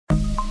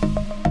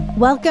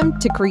Welcome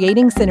to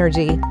Creating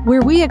Synergy,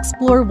 where we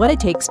explore what it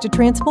takes to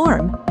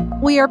transform.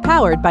 We are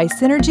powered by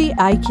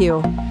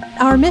SynergyIQ.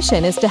 Our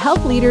mission is to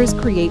help leaders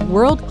create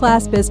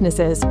world-class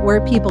businesses where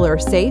people are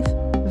safe,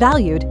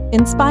 valued,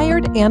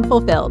 inspired, and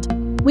fulfilled.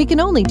 We can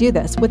only do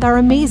this with our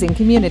amazing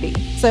community.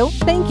 So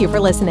thank you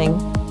for listening.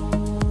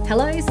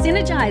 Hello,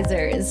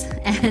 Synergizers,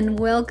 and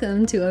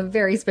welcome to a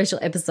very special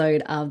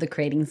episode of the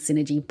Creating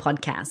Synergy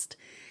podcast.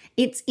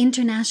 It's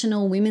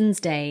International Women's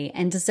Day,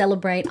 and to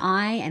celebrate,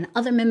 I and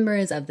other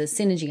members of the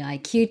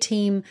SynergyIQ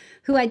team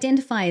who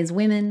identify as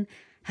women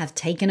have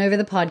taken over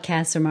the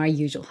podcast from our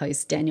usual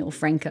host, Daniel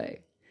Franco.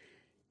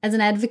 As an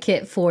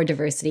advocate for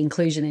diversity,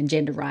 inclusion, and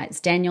gender rights,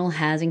 Daniel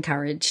has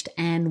encouraged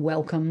and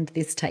welcomed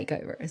this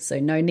takeover, so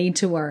no need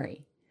to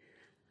worry.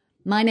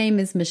 My name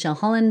is Michelle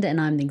Holland,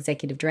 and I'm the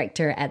Executive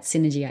Director at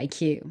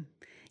SynergyIQ.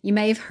 You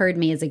may have heard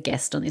me as a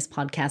guest on this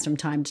podcast from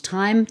time to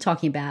time,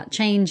 talking about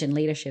change and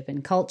leadership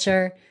and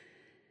culture.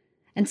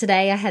 And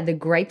today I had the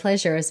great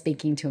pleasure of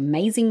speaking to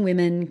amazing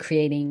women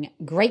creating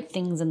great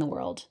things in the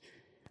world.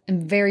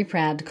 I'm very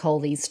proud to call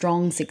these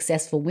strong,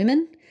 successful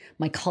women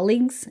my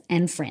colleagues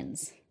and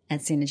friends at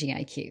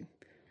SynergyIQ.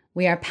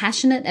 We are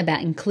passionate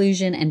about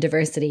inclusion and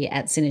diversity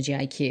at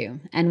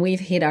SynergyIQ, and we've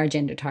hit our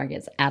gender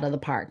targets out of the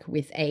park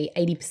with a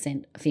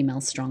 80%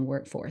 female strong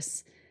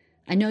workforce.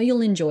 I know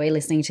you'll enjoy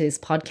listening to this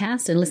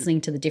podcast and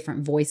listening to the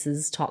different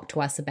voices talk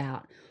to us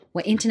about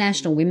what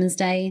International Women's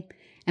Day,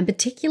 and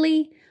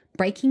particularly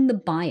breaking the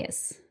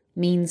bias,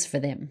 means for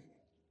them.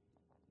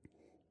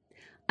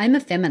 I'm a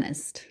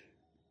feminist,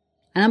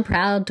 and I'm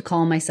proud to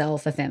call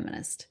myself a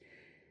feminist,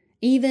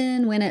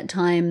 even when at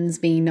times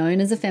being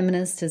known as a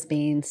feminist has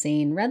been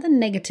seen rather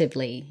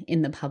negatively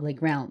in the public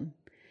realm.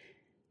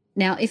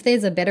 Now, if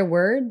there's a better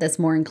word that's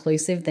more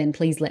inclusive, then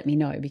please let me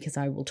know, because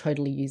I will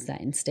totally use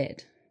that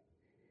instead.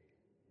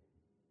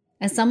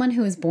 As someone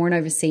who was born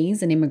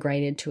overseas and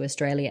immigrated to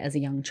Australia as a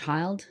young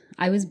child,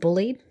 I was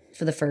bullied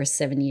for the first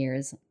 7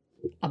 years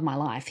of my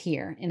life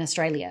here in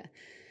Australia.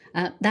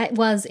 That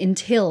was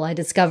until I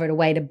discovered a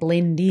way to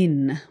blend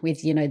in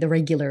with, the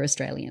regular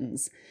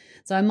Australians.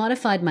 So I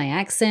modified my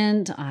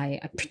accent, I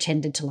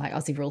pretended to like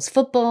Aussie rules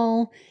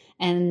football,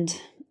 and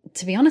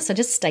to be honest, I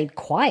just stayed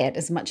quiet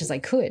as much as I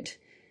could.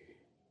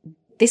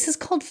 This is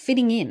called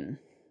fitting in.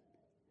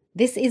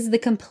 This is the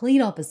complete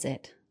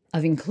opposite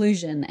of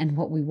inclusion and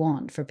what we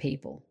want for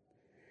people.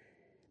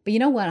 But you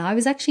know what? I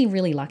was actually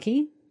really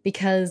lucky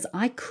because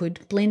I could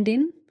blend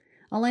in.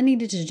 All I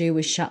needed to do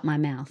was shut my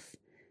mouth,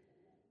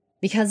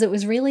 because it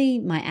was really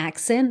my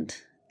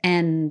accent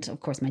and,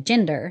 of course, my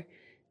gender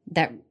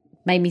that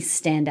made me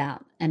stand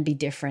out and be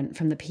different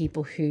from the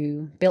people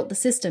who built the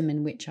system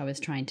in which I was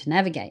trying to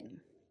navigate.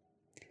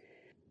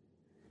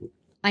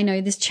 I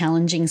know this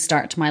challenging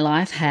start to my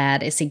life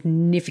had a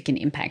significant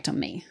impact on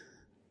me,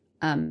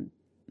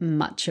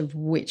 much of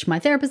which my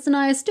therapist and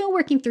I are still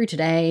working through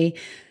today.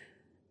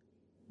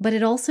 But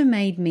it also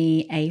made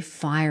me a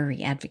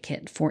fiery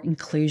advocate for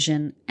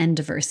inclusion and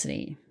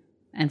diversity.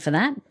 And for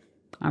that,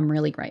 I'm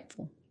really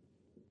grateful.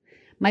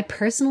 My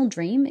personal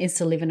dream is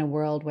to live in a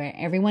world where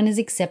everyone is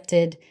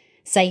accepted,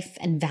 safe,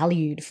 and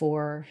valued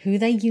for who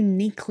they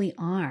uniquely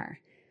are.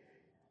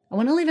 I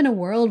want to live in a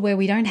world where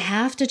we don't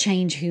have to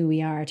change who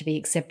we are to be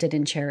accepted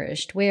and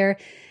cherished, where,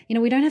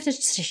 we don't have to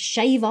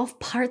shave off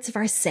parts of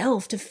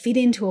ourselves to fit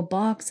into a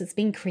box that's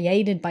been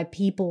created by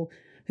people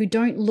who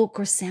don't look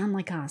or sound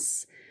like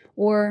us,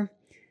 or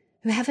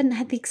who haven't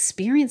had the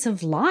experience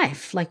of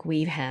life like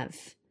we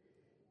have.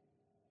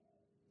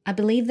 I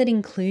believe that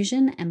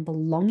inclusion and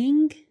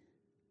belonging,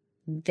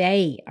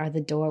 they are the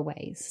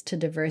doorways to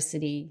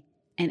diversity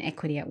and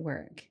equity at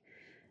work.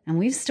 And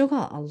we've still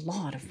got a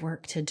lot of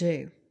work to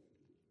do.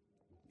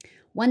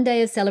 One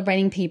day of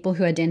celebrating people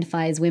who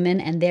identify as women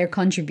and their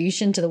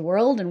contribution to the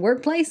world and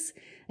workplace,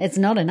 it's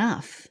not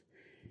enough.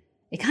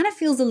 It kind of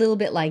feels a little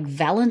bit like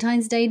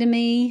Valentine's Day to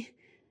me.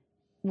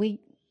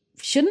 We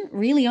shouldn't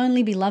really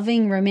only be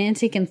loving,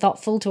 romantic, and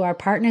thoughtful to our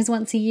partners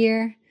once a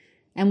year,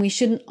 and we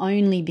shouldn't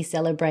only be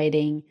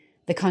celebrating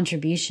the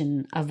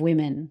contribution of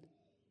women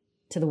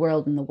to the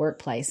world and the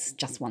workplace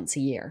just once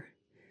a year.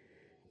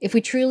 If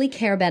we truly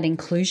care about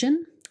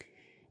inclusion,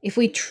 if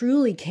we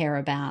truly care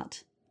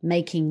about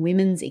making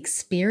women's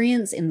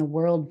experience in the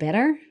world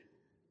better,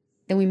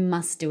 then we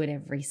must do it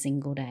every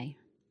single day.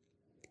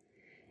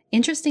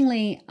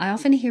 Interestingly, I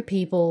often hear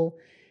people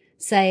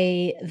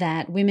say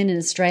that women in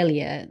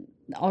Australia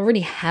already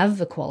have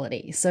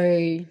equality,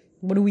 so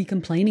what are we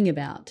complaining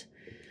about?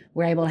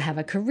 We're able to have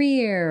a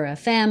career, a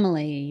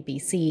family, be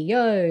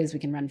CEOs, we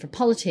can run for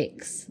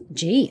politics.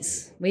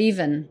 Geez, we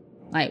even,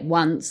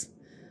 once,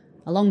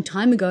 a long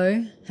time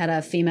ago, had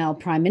a female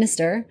prime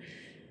minister.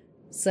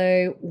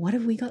 So what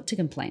have we got to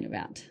complain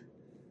about?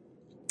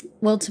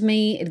 Well, to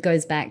me, it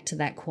goes back to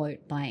that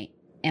quote by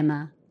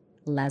Emma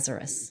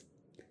Lazarus.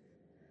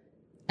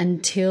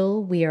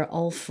 Until we are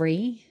all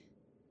free,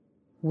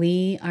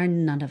 we are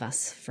none of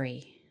us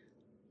free.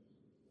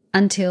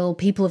 Until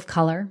people of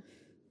color,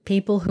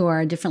 people who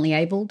are differently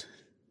abled,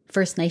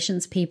 First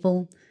Nations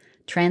people,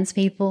 trans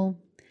people,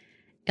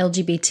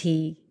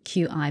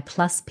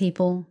 LGBTQI+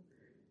 people,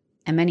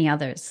 and many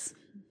others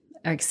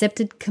are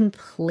accepted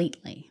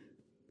completely,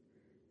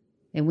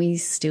 then we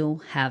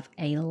still have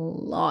a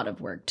lot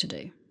of work to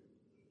do.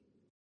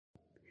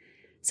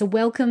 So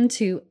welcome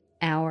to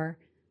our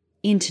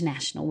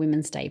International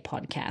Women's Day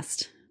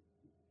podcast.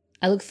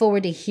 I look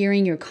forward to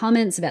hearing your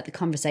comments about the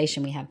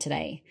conversation we have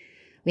today.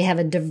 We have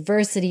a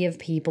diversity of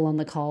people on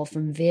the call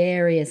from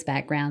various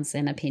backgrounds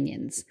and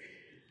opinions.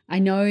 I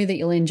know that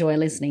you'll enjoy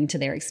listening to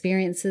their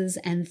experiences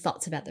and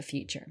thoughts about the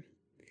future.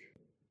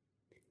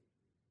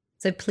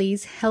 So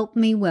please help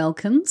me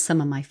welcome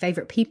some of my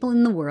favourite people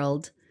in the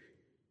world: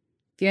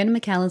 Fiona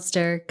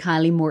McAllister,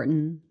 Kylie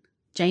Morton,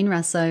 Jane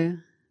Russo,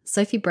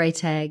 Sophie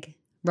Braytag,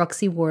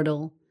 Roxy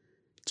Wardle,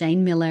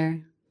 Jane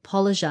Miller,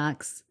 Paula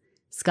Jacques,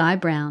 Sky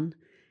Brown,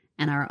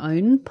 and our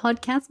own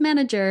podcast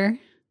manager,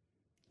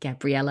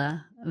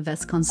 Gabriella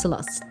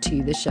Vasconcelos,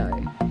 to the show.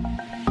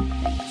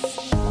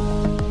 Thanks.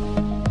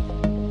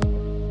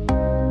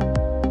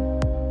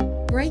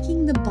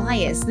 Breaking the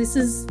bias. This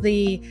is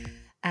the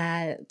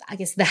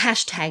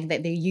hashtag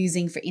that they're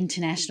using for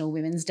International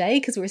Women's Day,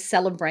 because we're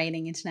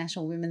celebrating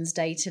International Women's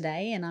Day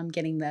today, and I'm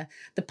getting the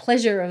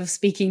pleasure of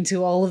speaking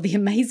to all of the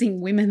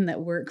amazing women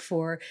that work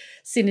for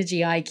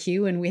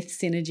SynergyIQ and with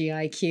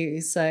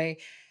SynergyIQ. So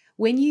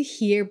when you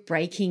hear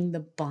breaking the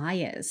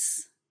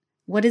bias,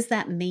 what does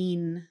that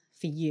mean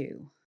for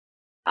you?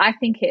 I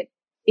think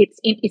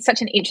it's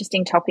such an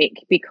interesting topic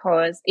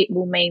because it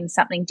will mean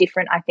something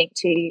different, I think,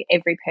 to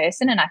every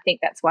person. And I think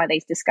that's why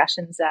these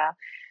discussions are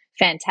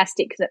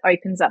fantastic, because it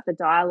opens up the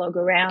dialogue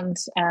around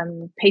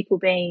people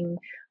being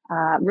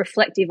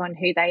reflective on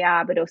who they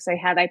are, but also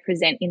how they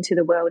present into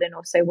the world, and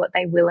also what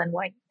they will and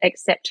won't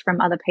accept from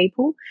other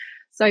people.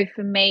 So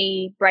for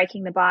me,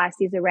 breaking the bias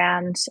is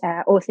around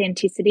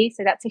authenticity.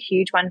 So that's a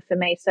huge one for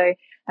me. So,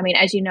 I mean,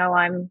 as you know,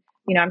 I'm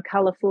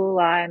colourful,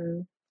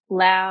 I'm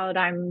loud,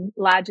 I'm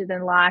larger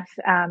than life,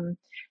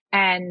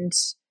 and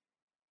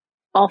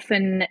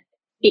often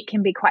it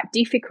can be quite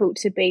difficult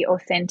to be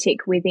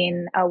authentic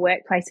within a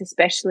workplace,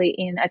 especially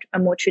in a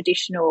more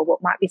traditional, or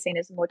what might be seen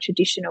as a more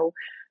traditional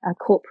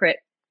corporate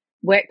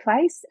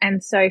workplace.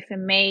 And so for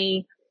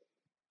me,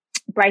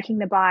 breaking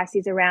the bias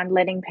is around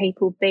letting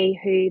people be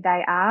who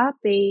they are,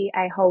 be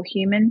a whole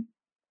human,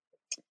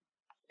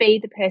 be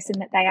the person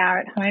that they are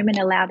at home, and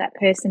allow that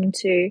person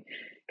to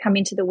come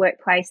into the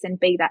workplace and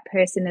be that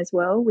person as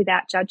well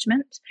without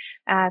judgment.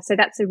 So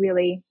that's a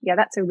really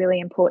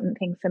important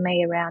thing for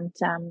me around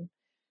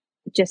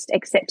just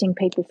accepting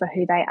people for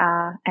who they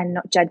are and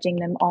not judging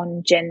them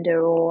on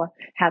gender or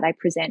how they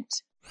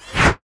present.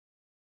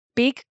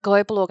 Big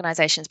global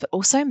organizations, but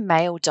also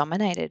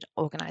male-dominated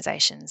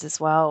organizations as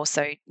well.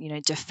 So,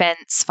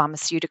 defense,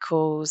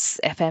 pharmaceuticals,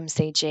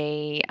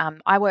 FMCG.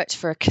 I worked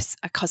for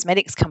a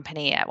cosmetics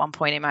company at one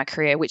point in my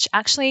career, which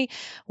actually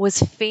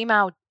was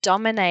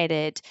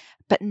female-dominated,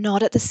 but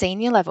not at the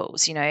senior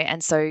levels,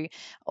 And so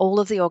all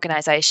of the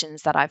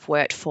organizations that I've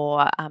worked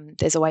for,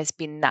 there's always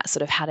been that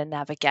sort of how to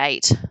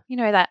navigate,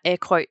 that air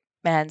quote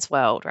man's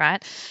world,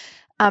 right?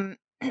 I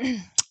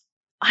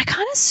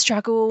kind of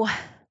struggle.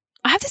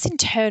 I have this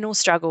internal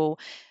struggle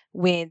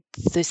with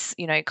this,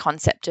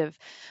 concept of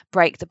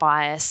break the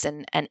bias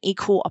and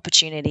equal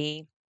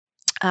opportunity,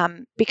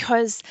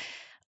 because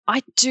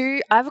I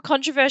have a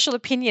controversial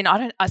opinion.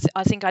 I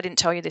think I didn't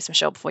tell you this,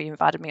 Michelle, before you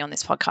invited me on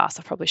this podcast.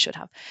 I probably should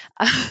have.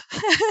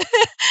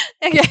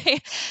 Okay.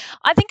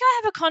 I think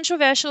I have a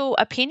controversial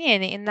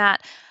opinion in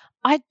that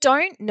I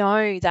don't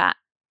know that,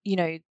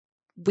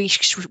 we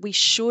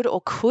should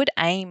or could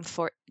aim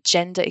for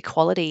gender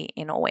equality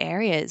in all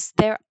areas.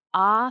 There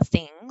are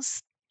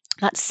things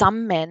that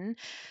some men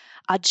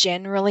are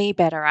generally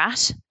better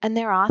at, and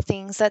there are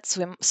things that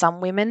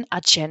some women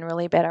are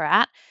generally better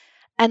at.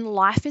 And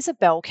life is a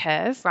bell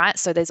curve, right?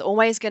 So there's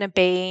always going to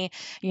be,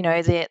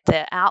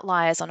 the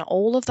outliers on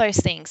all of those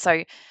things.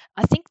 So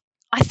I think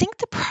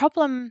the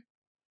problem,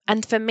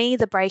 and for me,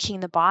 the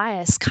breaking the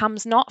bias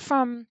comes not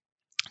from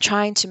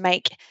trying to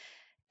make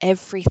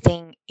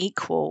everything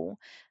equal,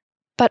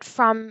 but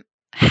from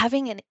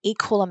having an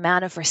equal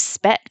amount of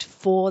respect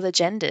for the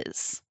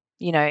genders,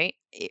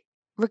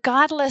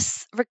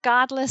 regardless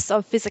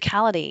of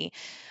physicality.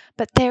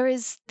 But there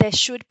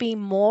should be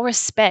more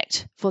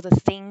respect for the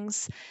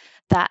things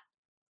that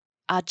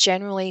are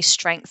generally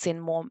strengths in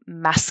more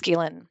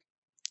masculine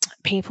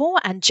people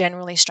and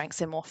generally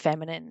strengths in more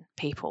feminine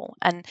people.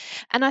 And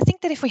I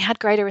think that if we had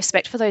greater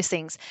respect for those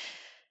things,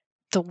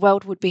 the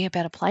world would be a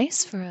better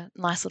place, for a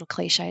nice little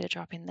cliche to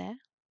drop in there.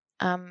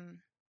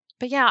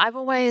 But yeah, I've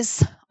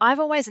always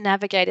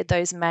navigated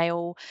those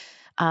male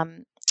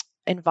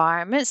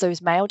environments,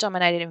 those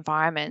male-dominated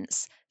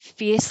environments,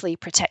 fiercely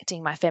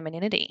protecting my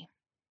femininity,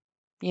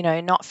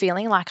 not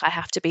feeling like I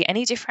have to be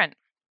any different.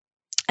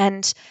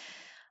 And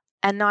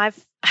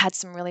I've had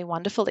some really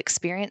wonderful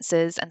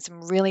experiences and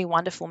some really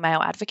wonderful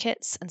male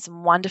advocates and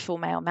some wonderful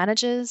male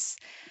managers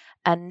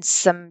and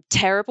some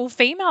terrible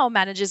female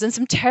managers and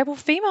some terrible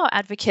female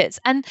advocates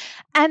and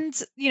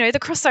the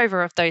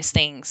crossover of those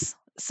things.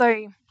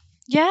 So,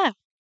 yeah.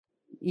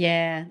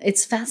 Yeah,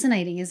 it's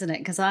fascinating, isn't it?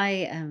 Because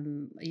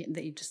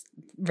just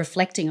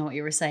reflecting on what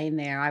you were saying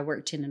there, I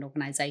worked in an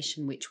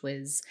organization which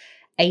was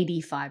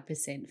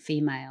 85%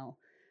 female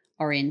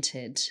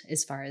oriented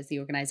as far as the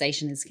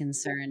organization is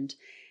concerned.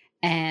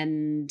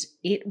 And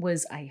it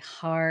was a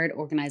hard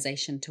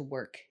organization to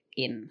work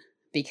in.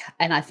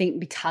 And I think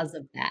because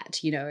of that,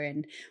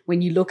 and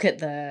when you look at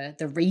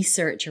the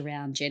research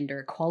around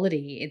gender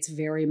equality, it's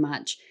very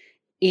much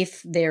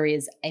if there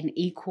is an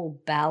equal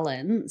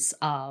balance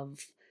of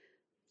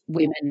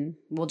women,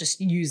 we'll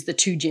just use the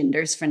two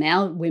genders for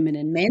now, women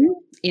and men,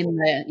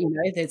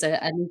 there's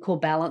an equal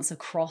balance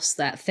across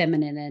that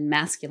feminine and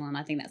masculine.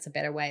 I think that's a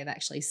better way of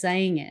actually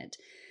saying it.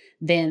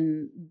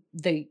 Then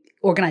the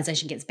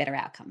organization gets better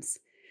outcomes.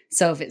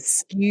 So if it's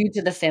skewed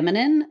to the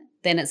feminine,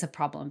 then it's a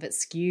problem. If it's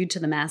skewed to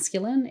the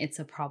masculine, it's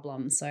a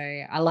problem. So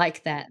I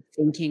like that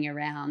thinking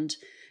around,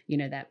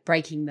 that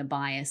breaking the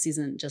bias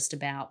isn't just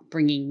about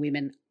bringing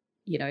women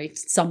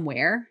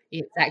somewhere.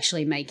 It's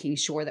actually making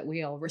sure that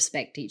we all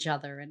respect each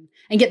other and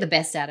get the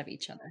best out of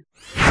each other.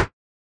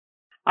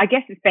 I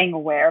guess it's being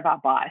aware of our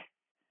bias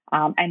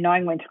and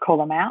knowing when to call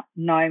them out,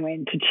 knowing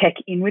when to check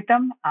in with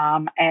them,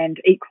 and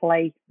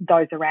equally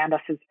those around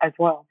us as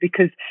well,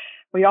 because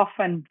we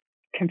often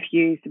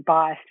confuse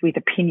bias with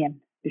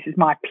opinion. This is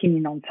my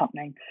opinion on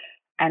something.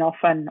 And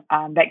often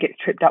that gets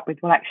tripped up with,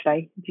 well,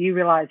 actually, do you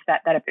realise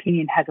that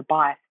opinion has a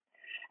bias?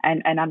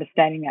 And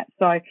understanding that.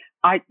 So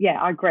I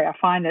agree. I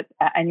find it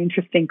an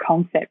interesting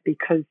concept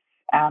because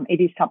it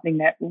is something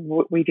that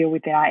we deal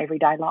with in our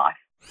everyday life.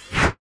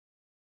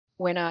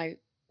 When I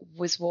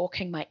was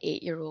walking my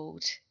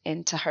 8-year-old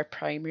into her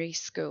primary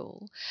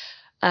school,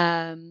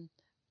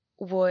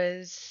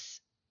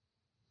 was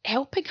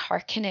helping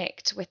her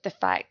connect with the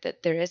fact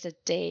that there is a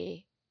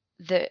day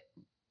that,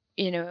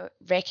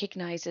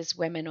 recognises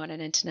women on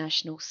an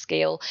international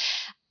scale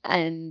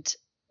and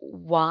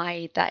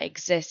why that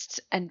exists.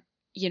 And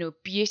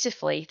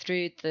beautifully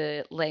through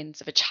the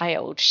lens of a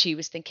child, she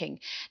was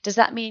thinking, does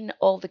that mean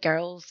all the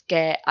girls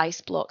get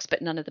ice blocks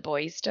but none of the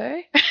boys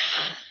do?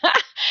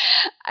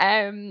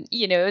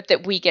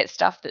 That we get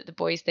stuff that the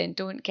boys then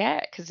don't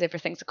get because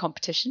everything's a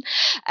competition.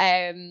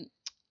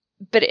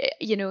 But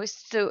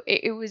so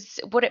it was,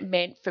 what it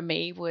meant for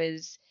me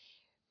was,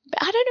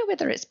 I don't know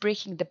whether it's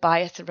breaking the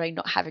bias around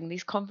not having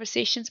these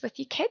conversations with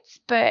your kids,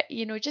 but,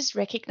 just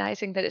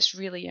recognizing that it's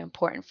really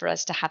important for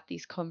us to have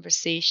these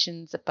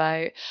conversations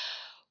about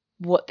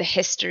what the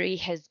history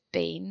has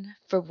been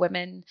for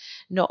women,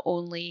 not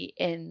only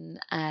in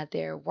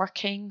their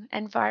working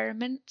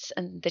environments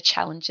and the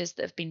challenges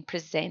that have been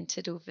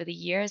presented over the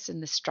years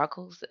and the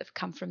struggles that have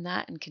come from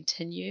that and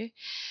continue,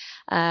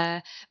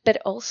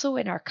 but also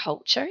in our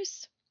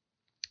cultures.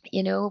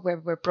 Where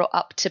we're brought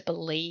up to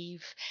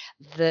believe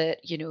that,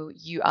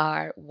 you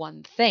are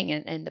one thing.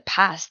 And in the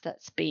past,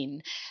 that's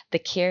been the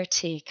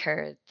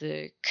caretaker,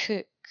 the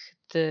cook,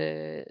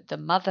 the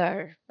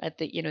mother,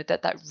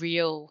 that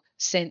real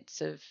sense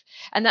of,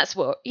 and that's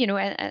what,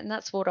 and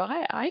that's what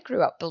I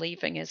grew up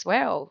believing as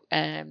well,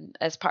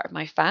 as part of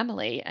my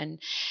family. And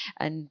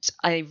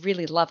I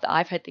really love that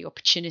I've had the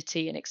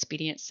opportunity and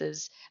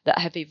experiences that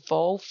have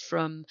evolved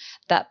from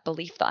that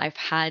belief that I've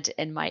had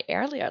in my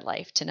earlier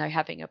life to now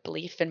having a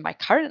belief in my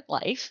current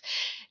life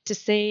to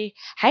say,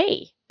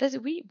 hey,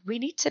 we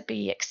need to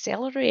be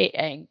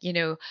accelerating,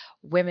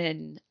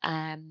 women,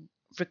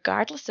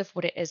 regardless of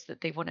what it is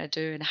that they want to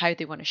do and how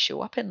they want to show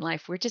up in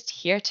life. We're just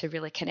here to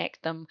really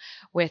connect them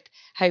with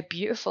how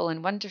beautiful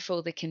and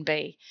wonderful they can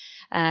be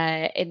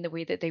in the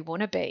way that they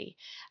want to be.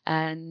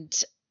 And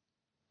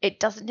it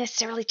doesn't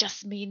necessarily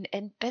just mean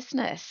in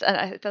business.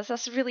 And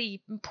that's a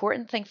really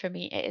important thing for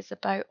me. It is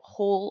about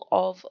whole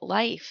of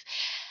life.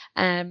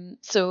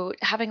 So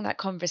having that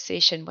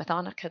conversation with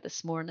Annika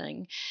this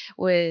morning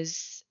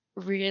was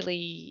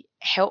really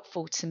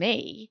helpful to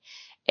me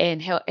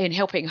in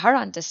helping her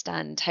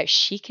understand how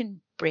she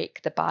can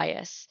break the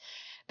bias.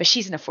 But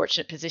she's in a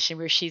fortunate position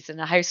where she's in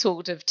a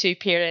household of two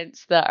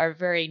parents that are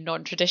very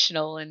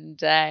non-traditional and,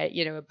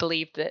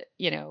 believe that,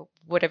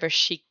 whatever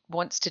she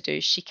wants to do,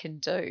 she can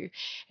do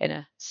in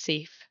a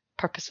safe,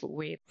 purposeful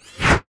way.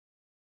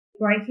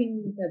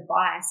 Breaking the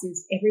bias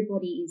is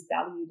everybody is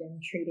valued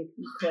and treated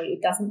equally.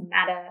 It doesn't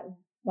matter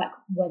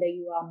whether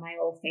you are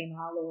male or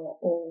female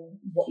or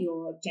what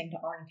your gender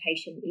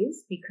orientation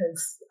is,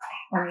 because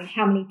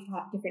how many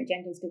different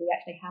genders do we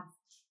actually have?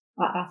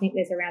 I think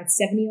there's around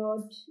 70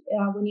 odd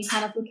when you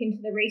kind of look into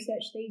the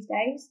research these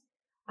days.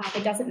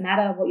 It doesn't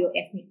matter what your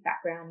ethnic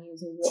background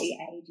is or what your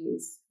age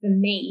is. For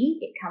me,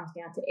 it comes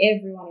down to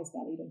everyone is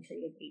valued and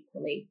treated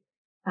equally.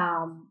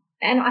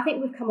 And I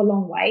think we've come a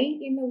long way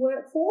in the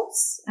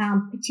workforce,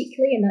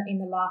 particularly in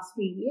the last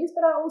few years.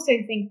 But I also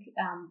think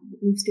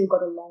we've still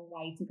got a long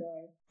way to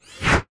go.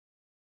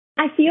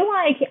 I feel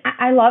like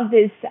I love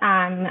this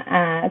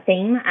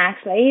theme,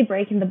 actually,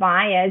 breaking the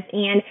bias.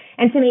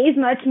 And to me, it's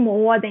much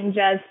more than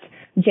just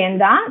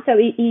gender. So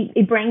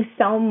it brings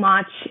so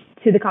much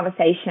to the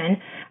conversation.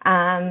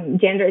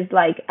 Gender is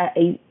like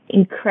a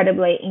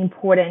incredibly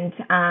important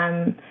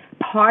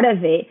part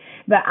of it.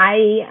 But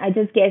I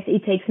just guess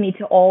it takes me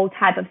to all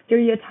type of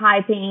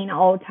stereotyping,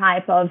 all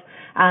type of,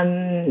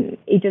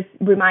 it just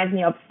reminds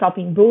me of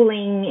stopping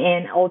bullying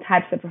and all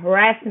types of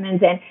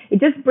harassment. And it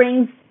just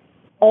brings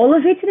all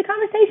of it to the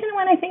conversation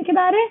when I think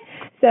about it.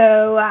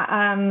 So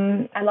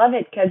I love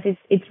it because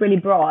it's really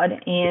broad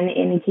and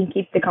it can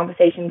keep the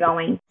conversation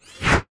going.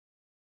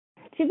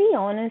 To be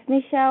honest,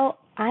 Michelle,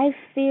 I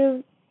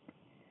feel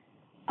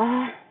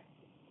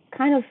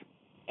kind of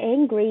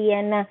angry,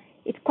 and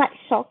it's quite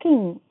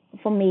shocking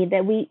for me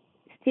that we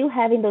still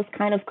having those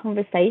kind of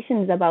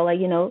conversations about, like,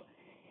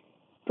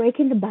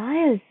 breaking the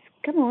bias.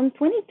 Come on,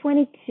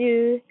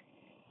 2022,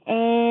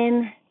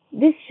 and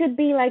this should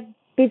be like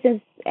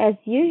business as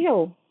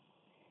usual.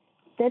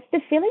 That's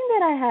the feeling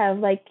that I have.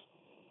 Like,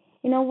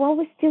 while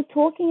we're still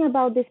talking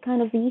about this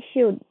kind of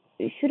issue,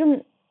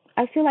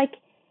 I feel like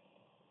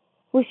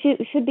we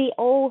should be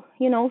all,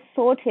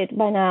 sorted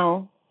by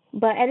now.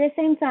 But at the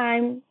same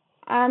time,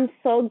 I'm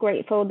so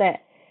grateful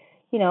that,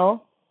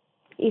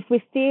 if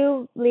we're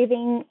still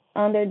living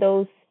under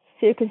those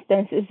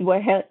circumstances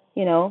where,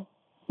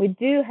 we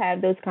do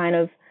have those kind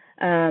of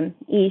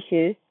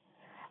issues,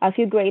 I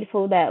feel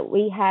grateful that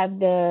we have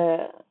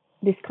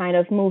this kind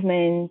of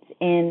movement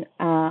and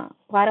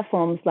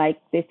platforms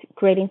like this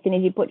Creating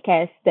Synergy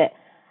podcast that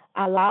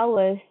allow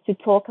us to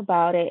talk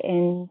about it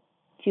and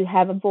to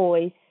have a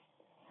voice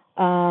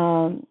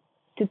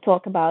to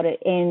talk about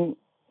it and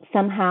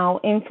somehow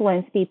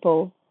influence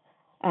people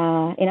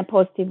in a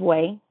positive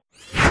way.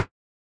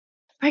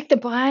 Break the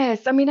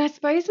bias. I mean, I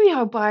suppose we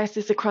hold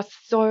biases across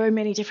so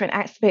many different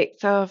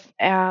aspects of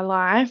our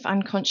life.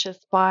 Unconscious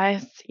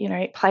bias,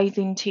 it plays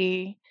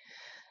into,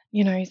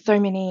 so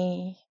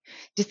many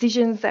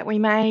decisions that we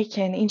make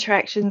and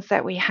interactions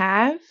that we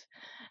have.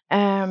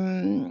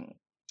 I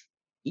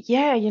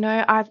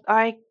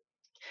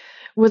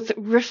was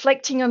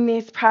reflecting on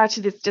this prior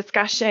to this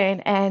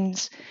discussion,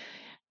 and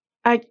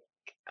I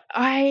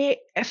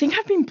think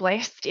I've been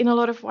blessed in a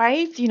lot of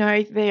ways.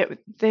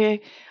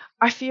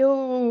 I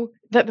feel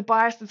that the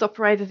bias has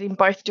operated in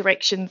both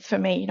directions for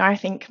me. I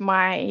think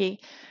my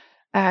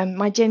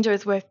gender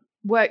has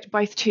worked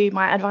both to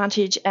my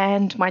advantage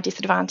and my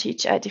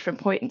disadvantage at different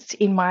points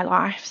in my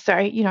life. So,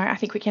 I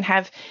think we can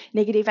have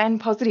negative and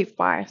positive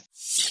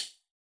bias.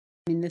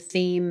 In the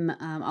theme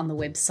on the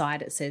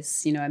website, it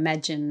says,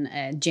 imagine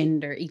a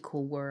gender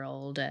equal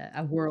world,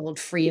 a world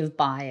free of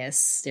bias,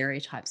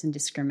 stereotypes and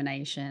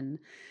discrimination.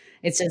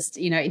 It's just,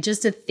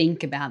 just to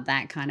think about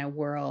that kind of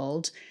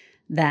world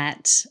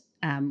that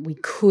we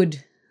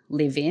could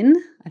live in.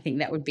 I think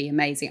that would be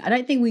amazing. I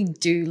don't think we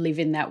do live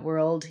in that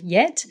world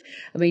yet.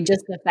 I mean,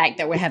 just the fact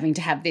that we're having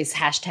to have this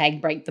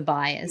hashtag break the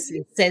bias,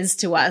 it says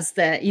to us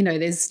that,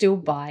 there's still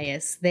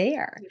bias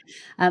there.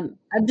 I'm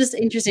just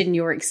interested in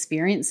your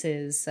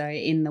experiences. So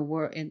in the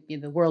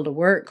world of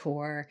work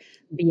or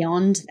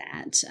beyond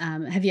that,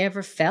 have you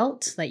ever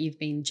felt that you've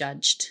been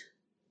judged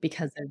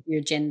because of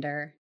your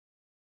gender?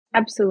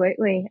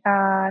 Absolutely.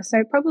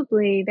 So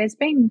probably there's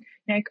been,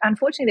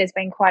 unfortunately, there's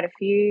been quite a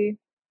few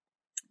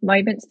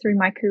moments through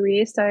my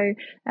career. So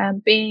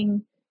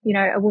being,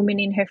 a woman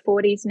in her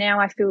 40s now,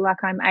 I feel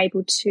like I'm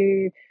able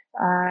to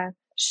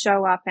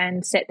show up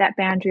and set that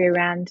boundary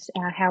around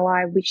how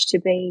I wish to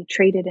be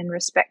treated and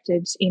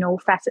respected in all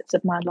facets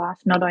of my life,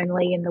 not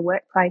only in the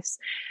workplace.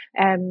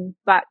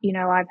 But,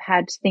 I've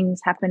had things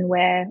happen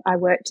where I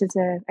worked as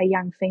a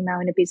young female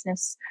in a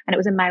business, and it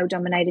was a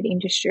male-dominated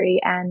industry,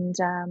 and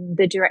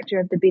the director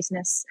of the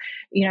business,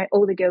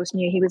 all the girls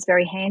knew he was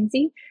very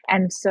handsy.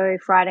 And so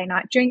Friday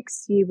night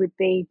drinks, you would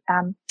be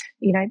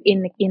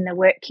in the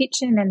work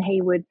kitchen, and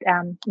he would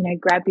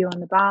grab you on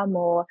the bum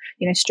or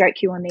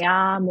stroke you on the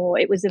arm, or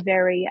it was a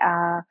very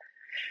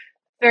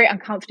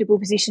uncomfortable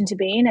position to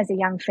be in as a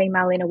young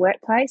female in a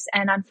workplace.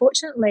 And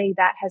unfortunately,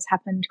 that has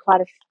happened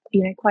quite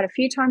a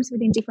few times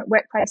within different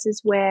workplaces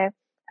where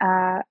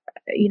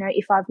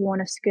if I've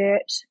worn a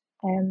skirt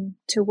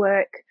to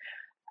work,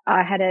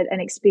 I had an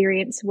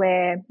experience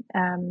where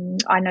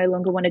I no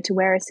longer wanted to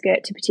wear a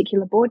skirt to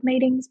particular board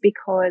meetings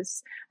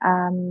because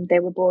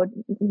there were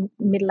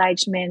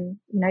middle-aged men,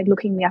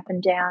 looking me up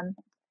and down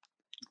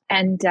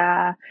and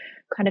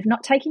kind of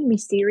not taking me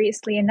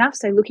seriously enough.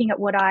 So looking at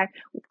what I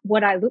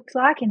looked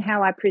like and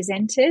how I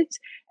presented,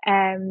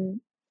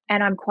 and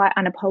I'm quite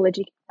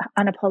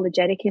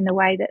unapologetic in the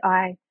way that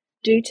I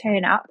do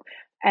turn up.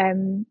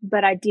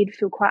 But I did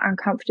feel quite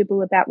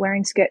uncomfortable about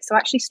wearing skirts. So I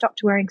actually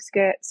stopped wearing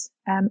skirts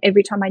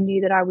every time I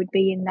knew that I would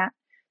be in that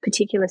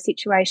particular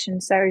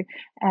situation. So,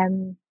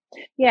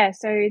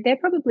 so they're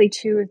probably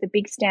two of the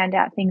big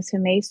standout things for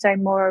me. So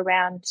more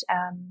around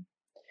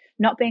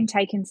not being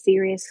taken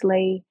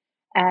seriously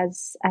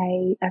as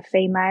a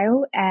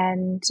female,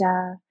 and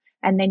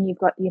then you've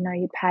got,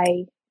 your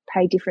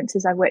pay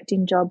differences. I've worked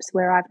in jobs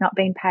where I've not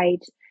been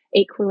paid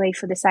equally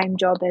for the same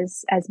job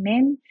as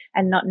men,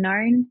 and not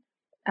known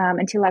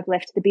until I've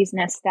left the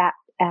business that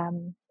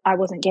I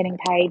wasn't getting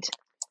paid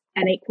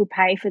an equal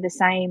pay for the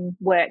same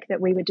work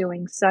that we were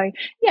doing. So,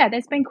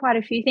 there's been quite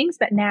a few things,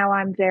 but now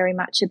I'm very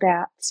much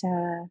about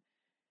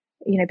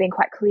being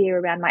quite clear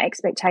around my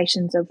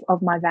expectations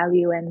of my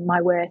value and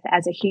my worth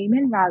as a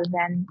human rather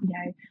than,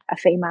 a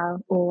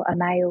female or a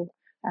male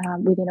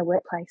within a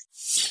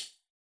workplace.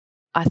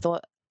 I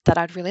thought that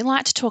I'd really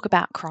like to talk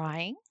about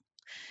crying.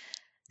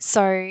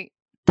 So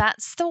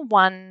that's the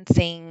one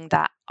thing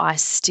that I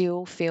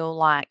still feel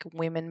like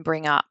women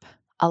bring up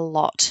a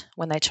lot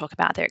when they talk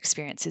about their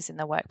experiences in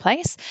the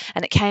workplace.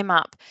 And it came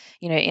up,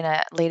 in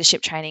a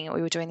leadership training that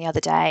we were doing the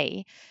other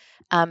day,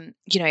 and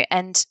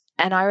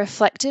I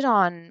reflected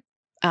on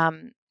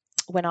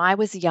when I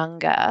was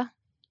younger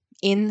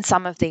in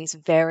some of these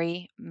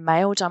very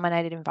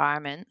male-dominated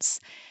environments,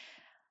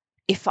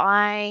 if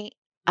I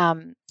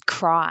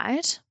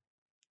cried,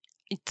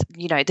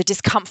 the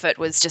discomfort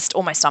was just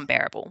almost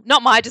unbearable.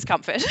 Not my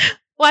discomfort,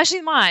 well,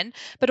 actually mine,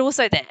 but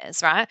also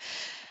theirs, right?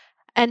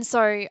 And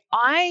so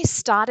I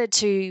started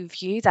to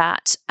view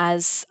that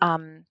as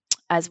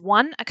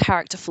one, a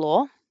character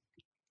flaw,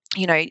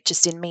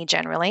 just in me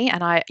generally,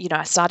 and I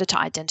started to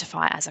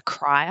identify as a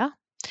crier.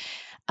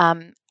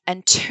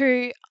 And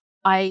two,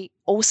 I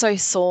also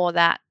saw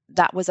that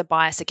was a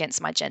bias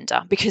against my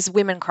gender because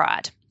women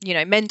cried.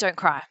 Men don't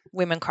cry,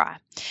 women cry.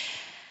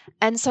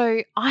 And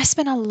so I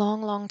spent a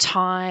long, long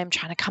time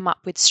trying to come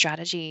up with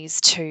strategies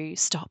to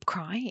stop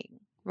crying,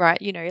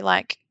 right? When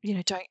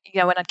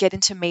I'd get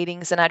into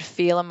meetings and I'd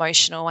feel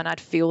emotional and I'd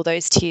feel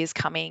those tears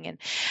coming.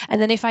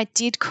 And then if I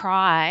did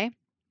cry,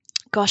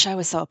 gosh, I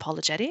was so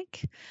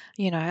apologetic,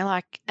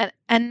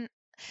 and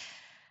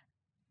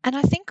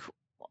I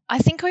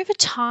think over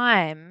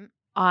time,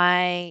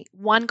 I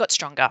got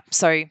stronger.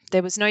 So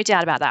there was no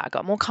doubt about that. I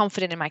got more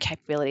confident in my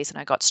capabilities and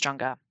I got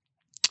stronger.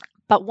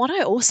 But what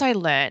I also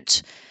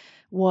learnt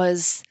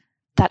was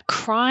that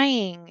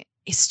crying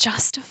is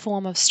just a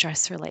form of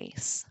stress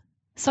release.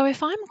 So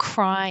if I'm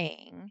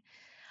crying,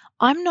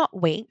 I'm not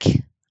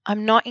weak.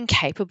 I'm not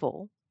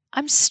incapable.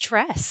 I'm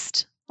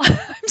stressed.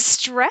 I'm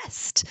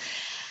stressed.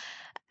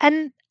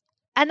 And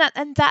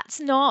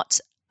that's not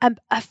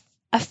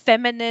a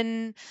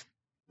feminine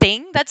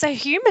thing. That's a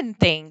human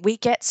thing. We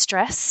get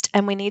stressed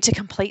and we need to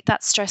complete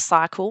that stress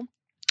cycle.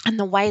 And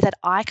the way that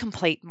I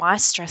complete my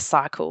stress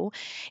cycle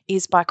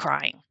is by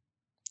crying.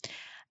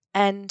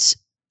 And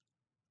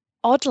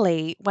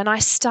oddly, when I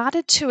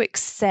started to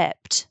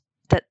accept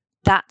that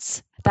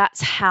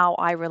that's how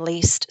I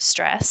released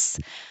stress,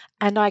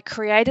 and I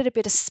created a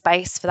bit of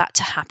space for that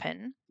to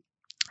happen,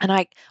 and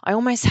I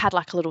almost had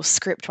like a little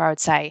script where I would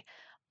say,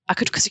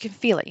 because you can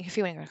feel it. You can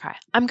feel when you're going to cry.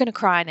 I'm going to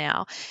cry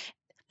now.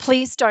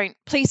 Please don't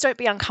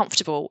be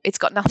uncomfortable. It's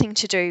got nothing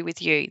to do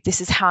with you. This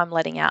is how I'm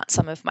letting out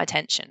some of my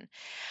tension.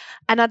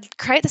 And I'd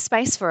create the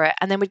space for it,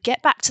 and then we'd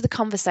get back to the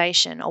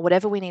conversation or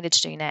whatever we needed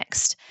to do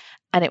next.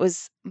 And it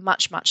was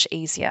much, much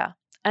easier.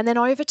 And then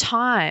over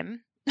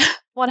time,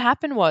 what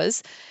happened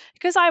was,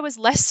 because I was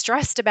less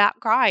stressed about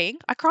crying,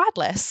 I cried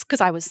less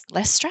because I was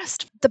less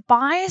stressed. The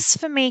bias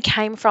for me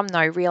came from,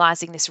 though,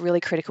 realizing this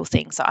really critical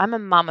thing. So I'm a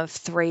mum of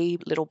 3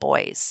 little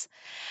boys.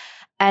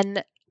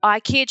 And I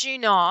kid you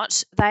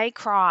not, they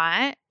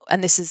cry,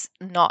 and this is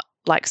not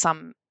like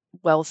some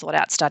well thought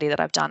out study that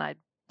I've done. I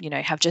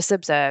have just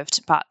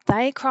observed, but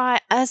they cry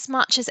as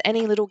much as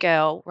any little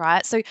girl,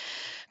 right? So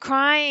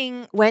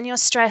crying when you're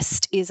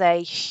stressed is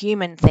a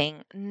human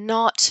thing,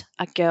 not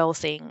a girl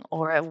thing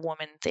or a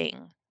woman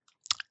thing.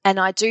 And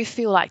I do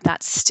feel like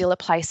that's still a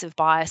place of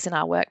bias in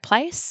our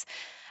workplace.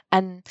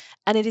 And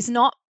it is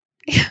not,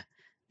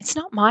 it's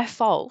not my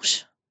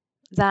fault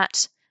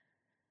that,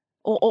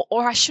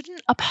 or I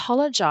shouldn't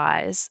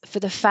apologize for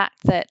the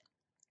fact that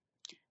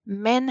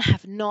men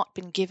have not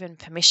been given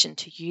permission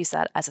to use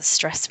that as a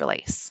stress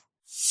release.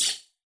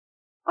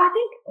 I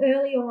think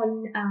early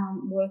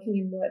on, working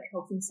in work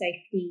health and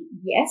safety,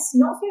 yes,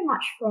 not so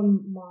much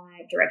from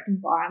my direct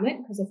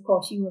environment, because of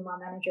course you were my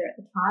manager at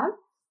the time,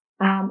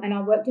 and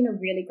I worked in a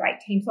really great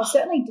team, so I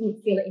certainly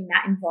didn't feel it in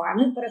that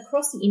environment, but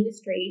across the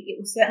industry, it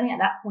was certainly at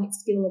that point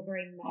still a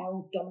very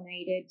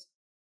male-dominated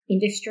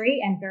industry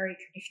and very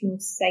traditional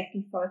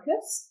safety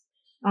focused.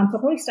 So I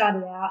probably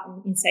started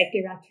out in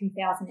safety around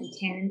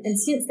 2010, and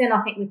since then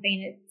I think we've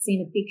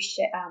seen a big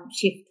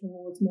shift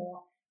towards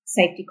more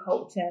safety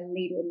culture,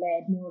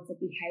 leader-led, more of the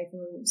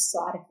behavioural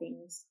side of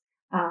things,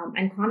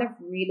 and kind of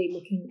really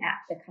looking at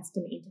the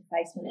customer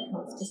interface when it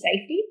comes to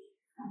safety.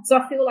 So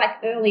I feel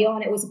like early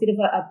on it was a bit of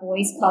a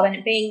boys' club,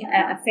 and being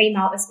a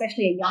female,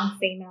 especially a young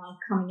female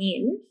coming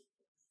in,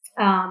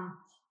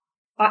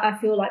 I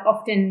feel like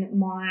often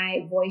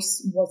my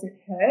voice wasn't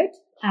heard,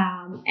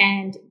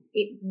 and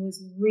it was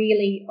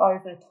really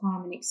over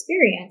time and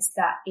experience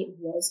that it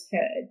was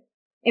heard.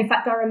 In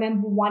fact, I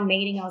remember one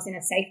meeting I was in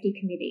a safety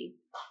committee,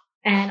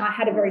 and I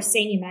had a very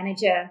senior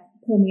manager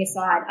pull me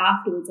aside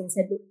afterwards and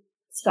said, "Look,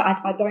 Scott,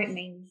 I don't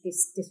mean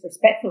this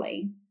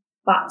disrespectfully,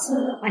 but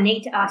I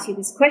need to ask you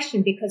this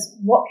question because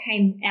what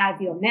came out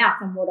of your mouth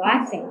and what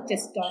I think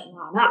just don't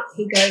line up."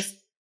 He goes,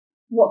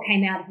 "What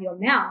came out of your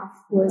mouth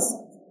was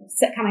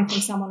coming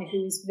from someone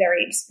who is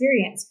very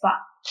experienced, but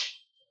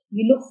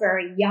you look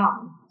very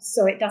young,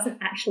 so it doesn't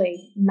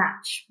actually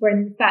match." When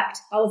in fact,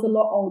 I was a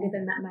lot older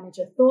than that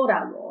manager thought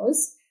I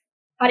was.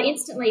 But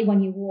instantly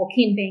when you walk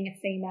in, being a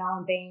female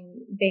and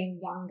being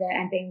younger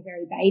and being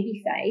very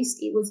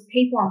baby-faced, it was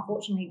people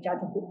unfortunately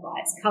judge a book by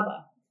its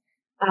cover.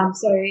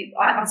 So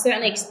I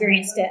certainly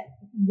experienced it,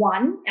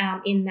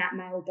 in that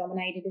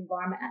male-dominated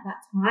environment at that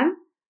time.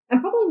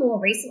 And probably more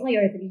recently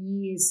over the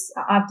years,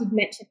 I did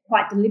mention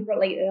quite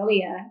deliberately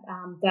earlier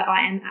that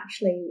I am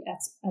actually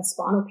a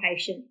spinal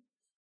patient.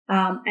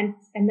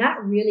 And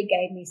that really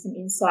gave me some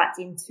insights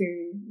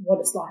into what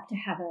it's like to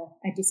have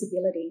a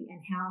disability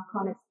and how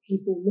kind of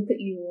people look at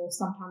you or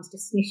sometimes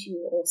dismiss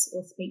you or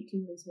speak to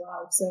you as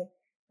well. So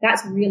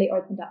that's really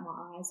opened up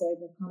my eyes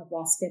over kind of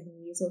last 7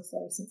 years or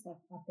so since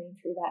I've been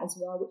through that as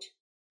well, which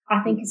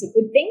I think is a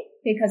good thing,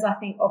 because I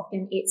think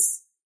often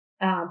it's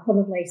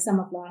probably some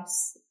of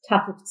life's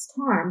toughest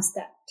times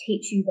that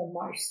teach you the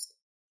most.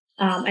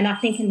 And I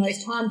think in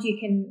those times you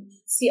can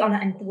sit on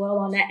it and dwell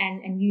on it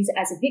and use it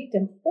as a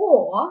victim,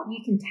 or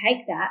you can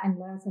take that and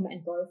learn from it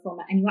and grow from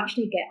it. And you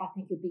actually get, I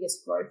think, your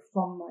biggest growth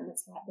from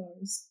moments like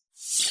those.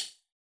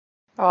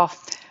 Oh,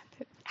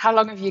 how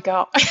long have you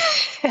got?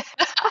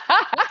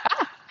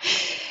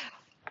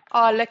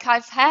 Oh, look,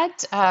 I've had,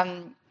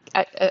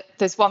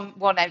 there's one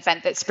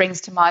event that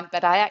springs to mind,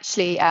 but I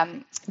actually,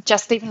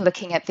 just even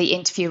looking at the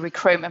interview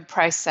recruitment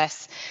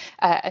process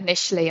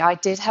initially, I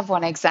did have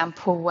one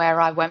example where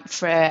I went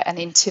for an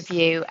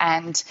interview,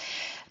 and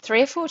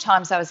 3 or 4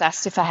 times I was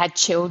asked if I had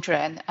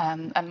children,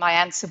 and my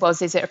answer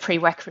was, is it a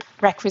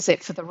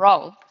prerequisite for the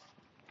role?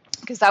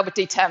 Because that would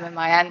determine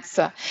my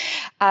answer.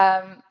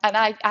 And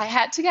I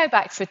had to go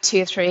back for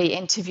 2 or 3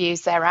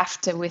 interviews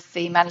thereafter with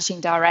the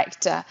managing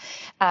director.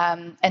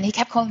 And he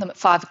kept calling them at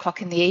 5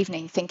 o'clock in the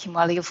evening, thinking,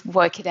 well, he'll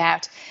work it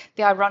out.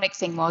 The ironic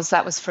thing was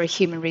that was for a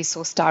human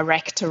resource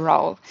director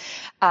role.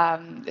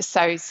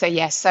 So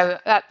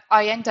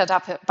I ended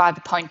up, by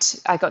the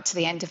point I got to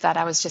the end of that,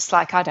 I was just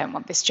like, I don't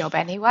want this job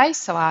anyway.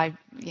 So I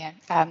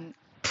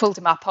pulled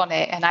him up on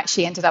it and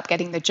actually ended up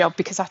getting the job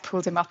because I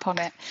pulled him up on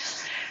it.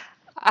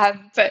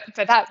 But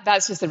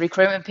that's just the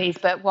recruitment piece.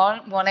 But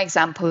one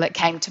example that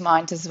came to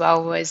mind as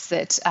well was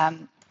that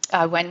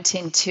I went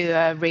into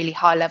a really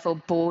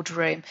high-level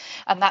boardroom,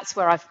 and that's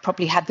where I've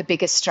probably had the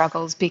biggest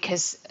struggles,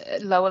 because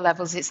lower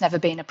levels it's never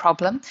been a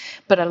problem,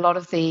 but a lot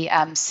of the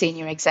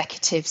senior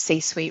executive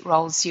C-suite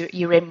roles you're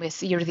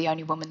the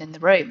only woman in the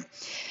room.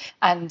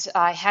 And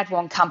I had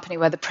one company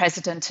where the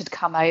president had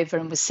come over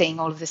and was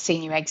seeing all of the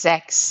senior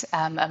execs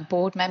and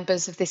board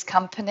members of this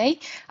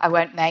company. I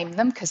won't name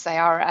them because they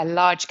are a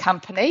large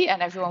company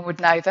and everyone would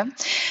know them.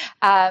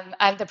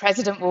 And the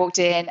president walked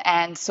in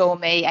and saw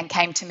me and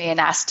came to me and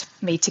asked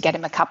me to get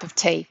him a cup of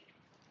tea.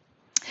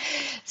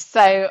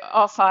 So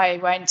off I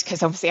went,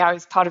 because obviously I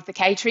was part of the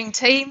catering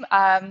team.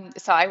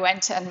 So I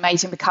went and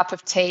made him a cup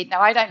of tea. Now,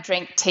 I don't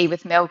drink tea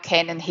with milk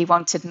in, and he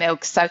wanted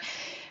milk. So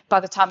by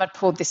the time I'd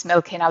poured this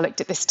milk in, I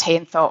looked at this tea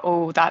and thought,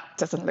 oh, that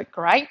doesn't look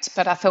great.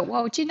 But I thought,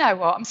 well, do you know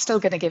what? I'm still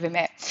going to give him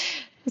it.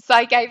 So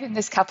I gave him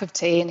this cup of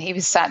tea, and he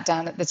was sat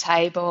down at the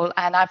table,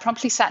 and I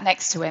promptly sat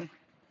next to him,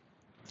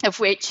 of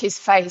which his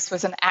face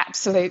was an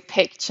absolute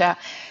picture,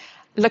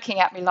 looking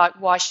at me like,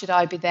 why should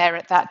I be there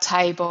at that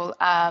table?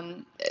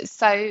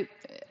 So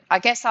I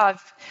guess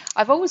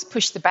I've always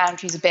pushed the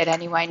boundaries a bit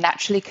anyway,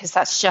 naturally, because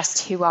that's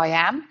just who I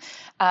am.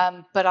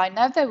 But I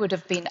know there would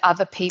have been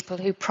other people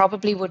who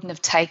probably wouldn't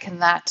have taken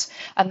that,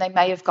 and they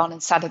may have gone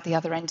and sat at the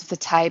other end of the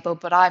table.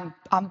 But I'm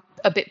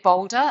a bit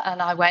bolder,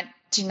 and I went,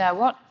 do you know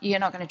what? You're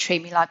not going to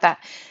treat me like that.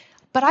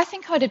 But I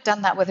think I'd have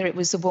done that whether it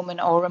was a woman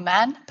or a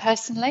man,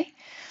 personally.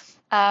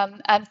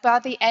 And by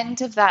the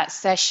end of that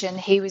session,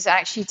 he was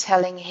actually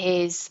telling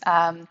his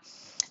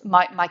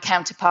my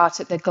counterpart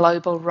at the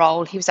global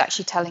role, he was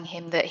actually telling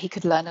him that he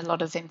could learn a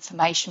lot of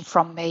information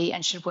from me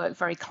and should work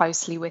very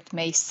closely with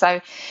me. So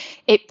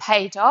it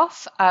paid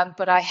off,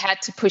 but I had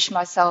to push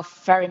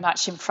myself very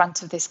much in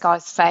front of this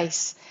guy's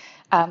face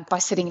by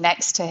sitting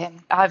next to him.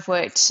 I've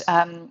worked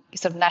sort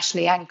of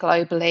nationally and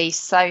globally,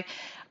 so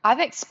I've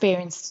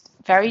experienced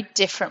very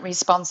different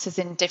responses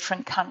in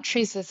different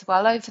countries as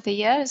well over the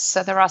years.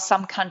 So there are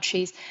some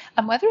countries,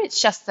 and whether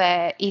it's just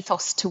their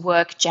ethos to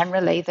work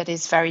generally, that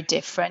is very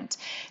different.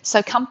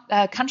 So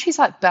countries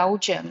like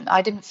Belgium,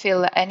 I didn't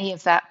feel any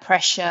of that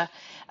pressure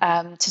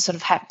to sort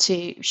of have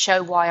to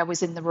show why I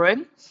was in the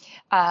room,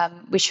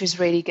 which was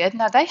really good.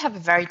 Now, they have a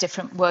very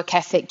different work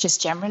ethic just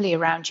generally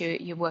around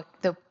your work,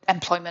 the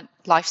employment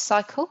life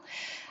cycle.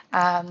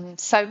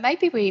 So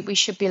maybe we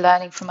should be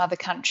learning from other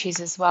countries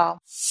as well.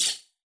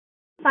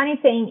 Funny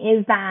thing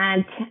is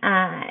that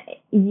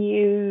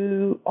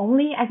you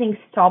only, I think,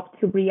 stop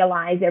to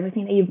realize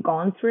everything that you've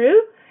gone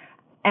through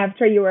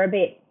after you're a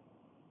bit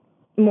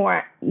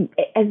more,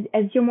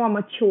 as you're more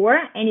mature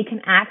and you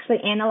can actually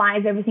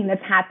analyze everything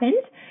that's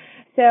happened.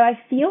 So I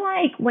feel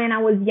like when I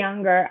was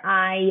younger,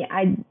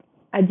 I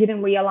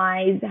didn't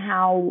realize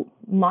how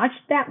much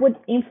that would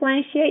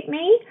influentiate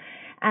me.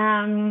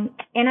 And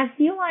I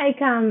feel like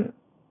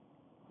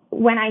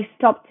when I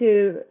stopped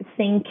to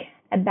think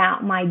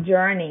about my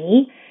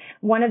journey,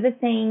 one of the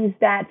things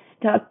that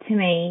stuck to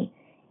me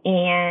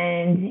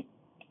and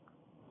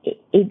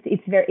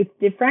it's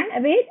different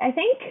a bit, I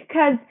think,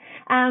 because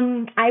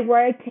I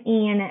worked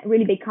in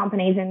really big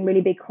companies and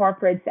really big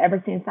corporates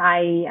ever since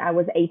I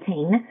was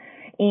 18,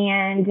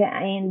 and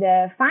in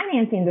the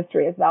finance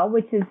industry as well,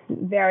 which is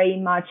very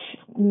much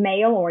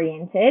male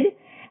oriented,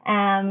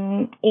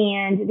 and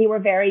they were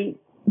very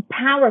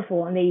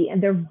powerful,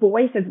 and their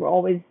voices were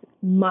always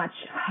much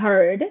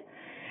heard,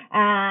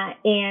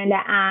 and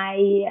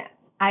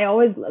I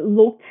always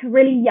looked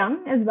really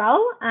young as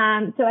well.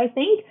 So I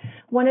think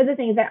one of the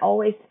things I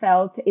always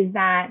felt is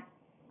that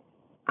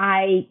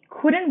I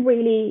couldn't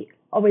really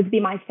always be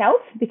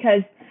myself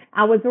because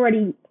I was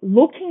already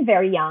looking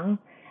very young.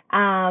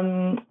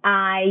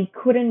 I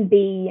couldn't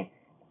be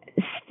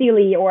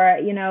silly or,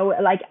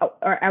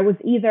 or I was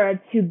either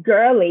too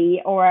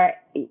girly or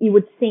it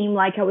would seem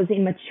like I was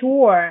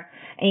immature.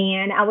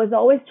 And I was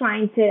always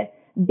trying to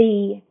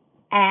be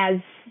as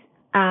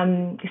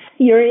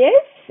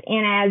serious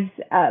and as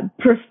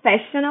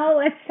professional,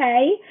 let's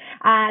say,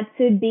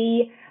 to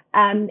be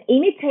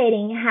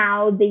imitating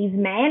how these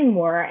men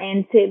were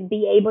and to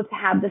be able to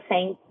have the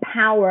same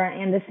power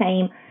and the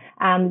same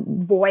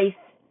voice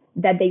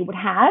that they would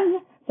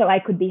have, so I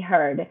could be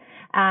heard.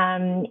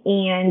 And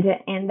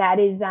that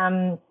is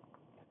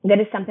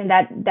something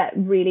that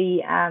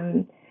really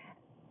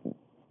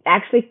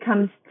actually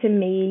comes to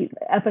me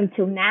up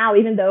until now,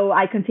 even though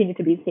I continue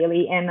to be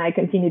silly and I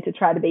continue to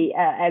try to be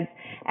as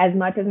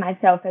much as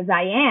myself as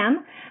I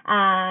am.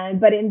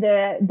 But in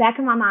the back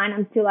of my mind,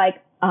 I'm still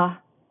like,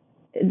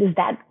 is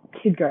that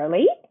too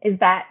girly?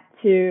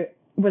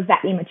 Was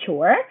that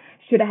immature?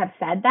 Should I have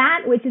said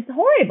that? Which is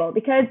horrible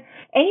because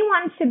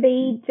anyone should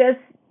be just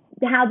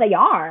how they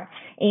are.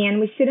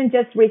 And we shouldn't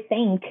just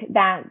rethink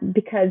that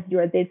because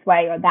you're this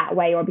way or that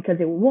way or because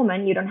you're a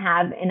woman, you don't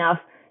have enough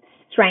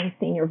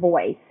strength in your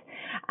voice.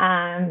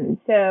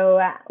 So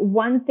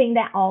one thing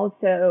that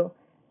also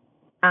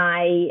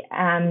I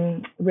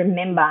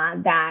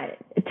remember that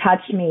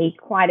touched me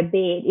quite a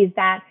bit is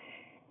that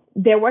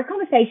there were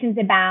conversations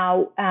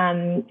about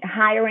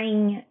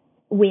hiring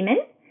women,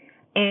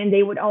 and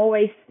they would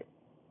always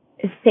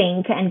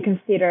think and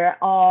consider,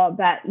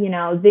 but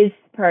this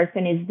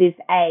person is this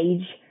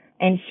age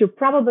and should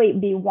probably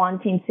be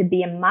wanting to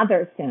be a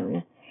mother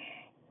soon.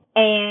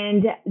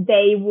 And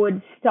they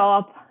would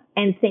stop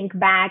and think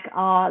back,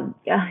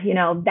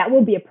 that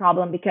will be a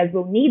problem because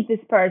we'll need this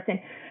person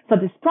for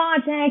this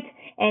project.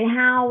 And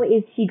how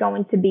is she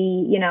going to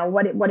be,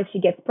 what if she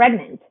gets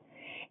pregnant?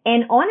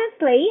 And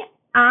honestly,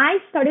 I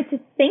started to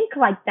think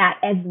like that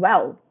as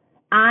well.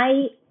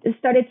 I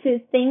started to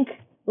think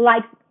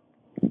like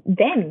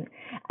them.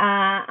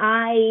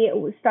 I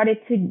started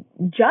to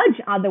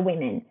judge other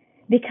women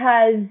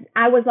because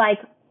I was like,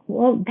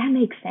 well, that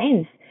makes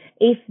sense.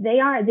 If they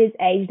are at this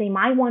age, they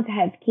might want to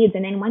have kids.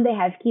 And then when they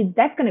have kids,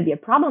 that's going to be a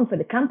problem for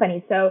the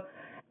company. So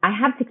I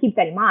have to keep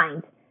that in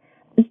mind.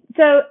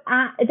 So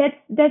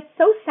that's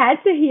so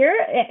sad to hear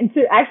and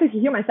to actually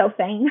hear myself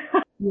saying.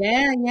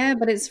 Yeah,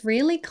 but it's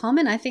really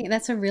common. I think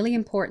that's a really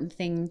important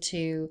thing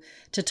to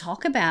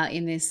talk about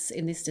in this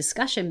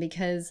discussion,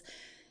 because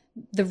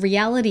the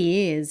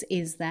reality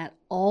is that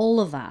all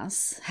of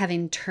us have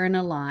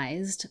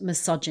internalized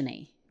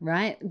misogyny,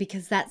 right?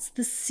 Because that's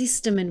the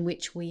system in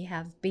which we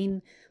have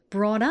been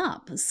brought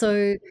up.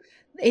 So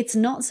it's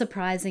not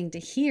surprising to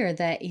hear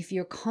that if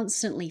you're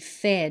constantly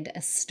fed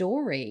a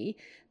story,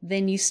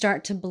 then you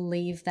start to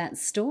believe that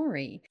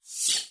story.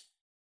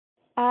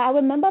 I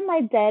remember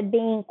my dad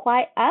being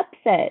quite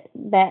upset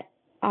that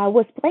I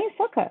was playing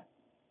soccer.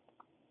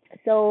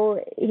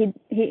 So he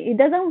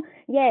didn't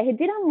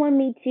want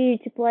me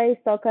to play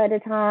soccer at the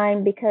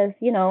time because,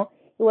 it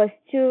was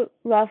too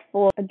rough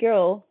for a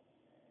girl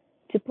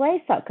to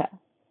play soccer.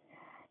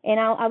 And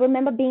I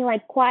remember being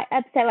like quite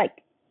upset,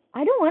 like,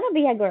 I don't want to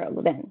be a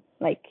girl then.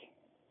 Like,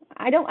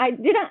 I didn't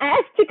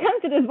ask to come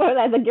to this world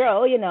as a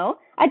girl,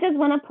 I just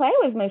want to play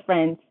with my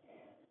friends.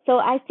 So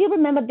I still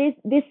remember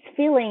this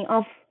feeling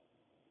of,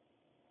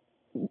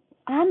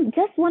 I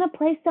just want to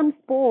play some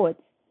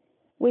sports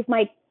with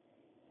my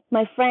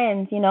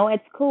friends,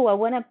 at school. I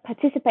want to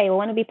participate. I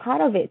want to be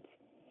part of it.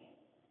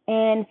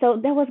 And so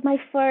that was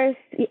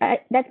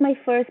that's my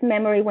first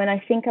memory when I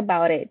think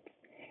about it.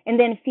 And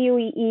then a few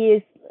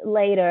years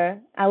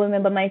later, I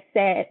remember my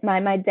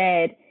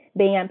dad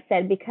being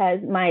upset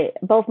because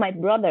both my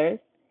brothers,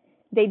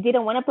 they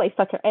didn't want to play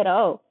soccer at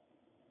all.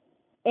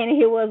 And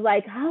he was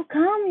like, how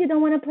come you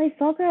don't want to play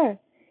soccer?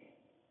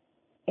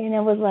 And I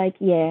was like,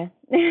 yeah.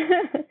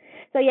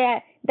 So yeah,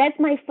 that's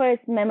my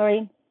first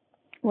memory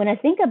when I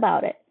think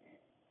about it.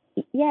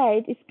 Yeah,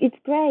 it's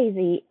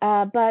crazy.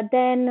 But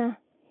then,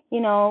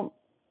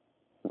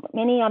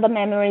 many other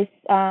memories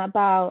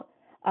about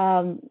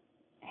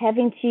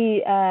having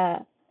to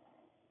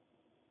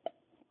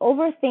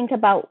overthink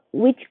about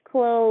which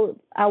clothes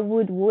I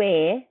would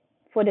wear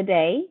for the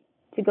day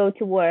to go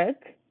to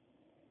work.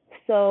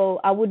 So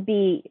I would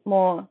be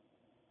more,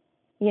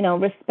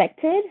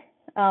 respected,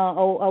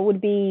 or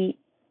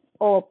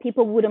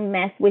people wouldn't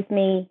mess with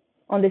me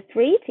on the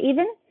street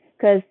even.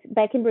 Because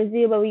back in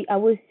Brazil, I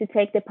used to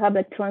take the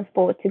public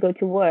transport to go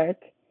to work.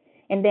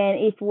 And then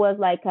if it was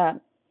like a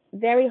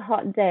very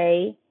hot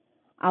day,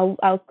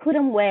 I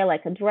couldn't wear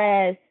like a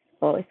dress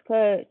or a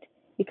skirt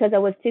because I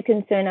was too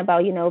concerned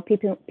about,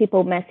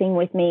 people messing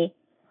with me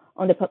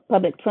on the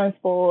public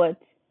transport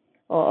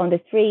or on the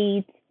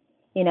street,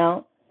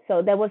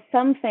 So there was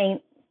something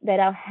that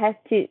I had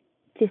to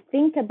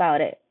think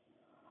about it.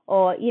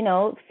 Or,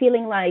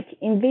 feeling like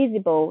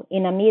invisible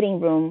in a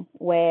meeting room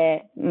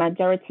where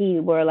majority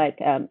were like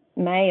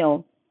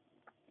male,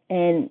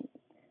 and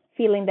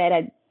feeling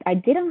that I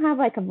didn't have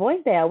like a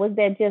voice there. I was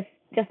there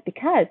just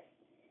because,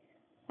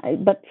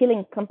 but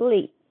feeling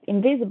completely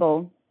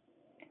invisible.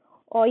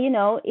 Or,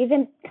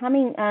 even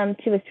coming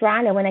to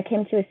Australia, when I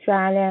came to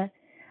Australia,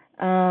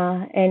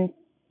 and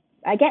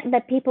I get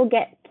that people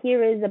get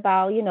curious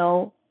about,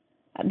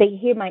 they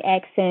hear my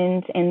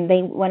accent and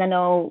they want to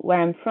know where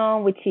I'm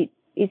from, which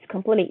is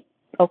completely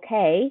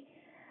okay.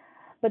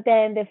 But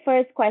then the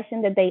first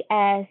question that they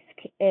ask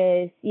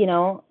is,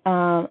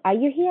 are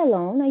you here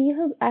alone?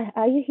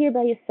 Are you here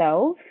by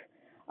yourself?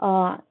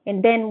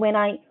 And then when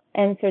I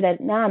answer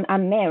that, no,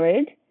 I'm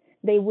married,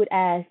 they would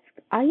ask,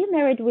 are you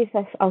married with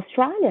an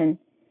Australian?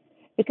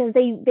 Because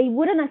they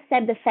wouldn't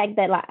accept the fact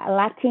that like a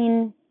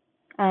Latin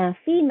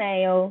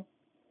female,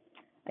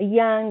 a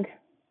young,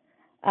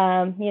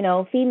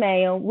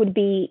 female would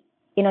be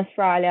in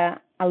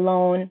Australia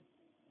alone.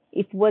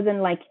 It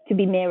wasn't like to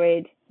be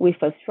married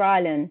with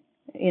Australian,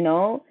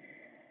 So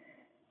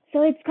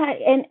it's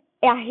and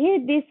I hear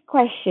this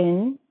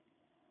question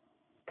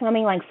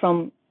coming like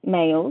from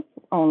males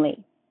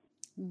only.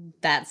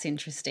 That's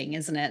interesting,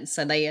 isn't it?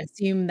 So they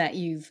assume that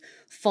you've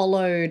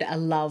followed a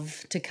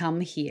love to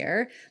come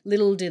here.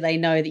 Little do they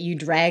know that you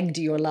dragged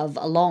your love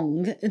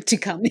along to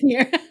come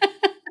here.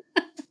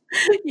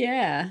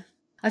 Yeah.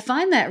 I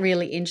find that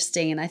really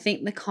interesting. And I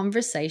think the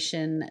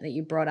conversation that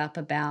you brought up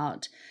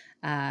about,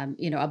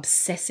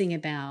 obsessing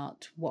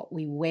about what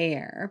we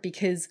wear,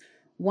 because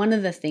one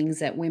of the things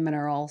that women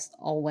are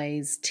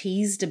always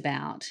teased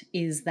about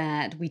is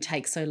that we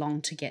take so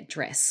long to get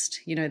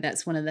dressed.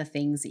 That's one of the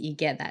things that you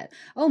get that,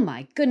 oh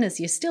my goodness,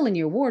 you're still in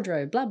your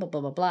wardrobe, blah, blah,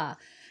 blah, blah, blah.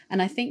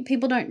 And I think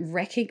people don't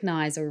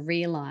recognize or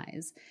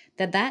realize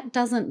that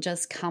doesn't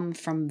just come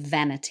from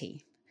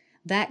vanity.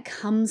 That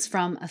comes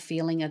from a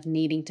feeling of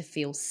needing to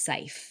feel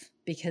safe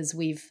because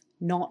we've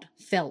not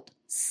felt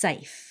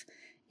safe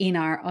in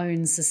our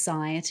own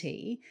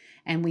society.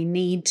 And we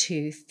need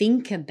to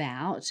think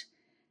about,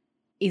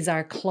 is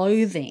our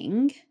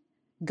clothing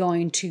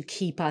going to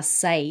keep us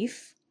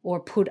safe or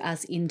put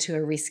us into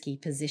a risky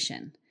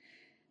position?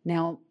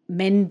 Now,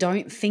 men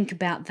don't think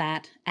about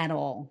that at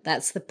all.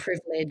 That's the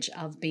privilege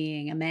of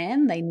being a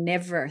man. They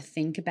never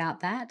think about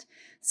that.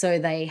 So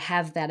they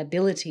have that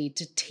ability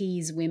to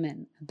tease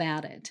women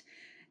about it.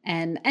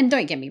 And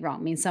don't get me wrong.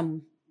 I mean,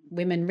 some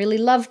women really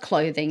love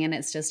clothing and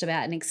it's just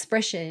about an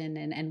expression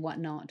and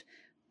whatnot.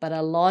 But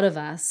a lot of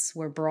us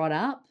were brought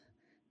up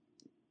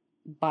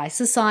by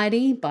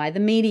society, by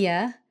the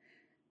media,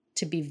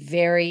 to be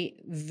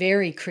very,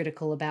 very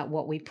critical about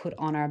what we put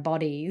on our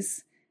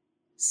bodies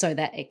so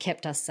that it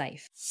kept us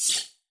safe.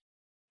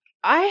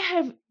 I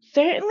have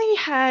certainly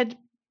had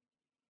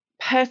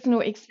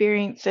personal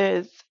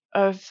experiences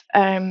of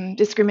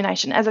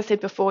discrimination. As I said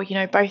before,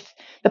 both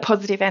the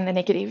positive and the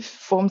negative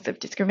forms of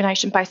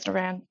discrimination based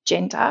around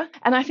gender.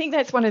 And I think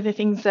that's one of the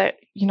things that,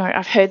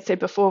 I've heard said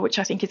before, which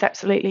I think is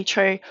absolutely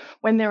true.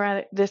 When there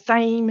are the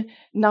same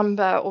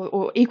number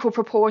or equal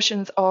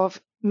proportions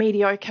of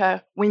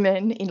mediocre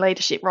women in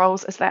leadership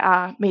roles as there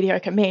are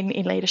mediocre men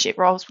in leadership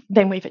roles,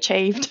 then we've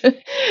achieved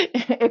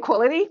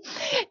equality,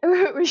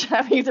 which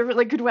I think is a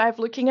really good way of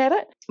looking at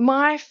it.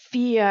 My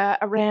fear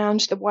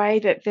around the way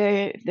that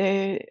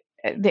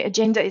the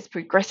agenda is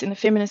progressing, the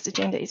feminist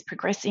agenda is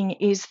progressing,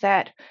 is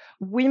that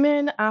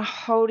women are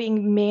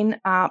holding men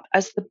up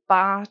as the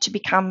bar to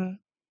become,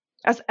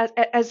 as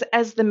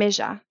the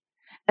measure,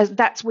 as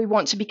that's we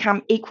want to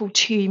become equal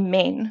to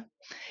men.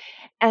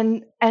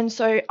 And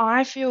so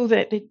I feel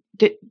that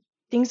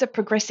things are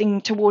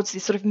progressing towards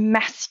this sort of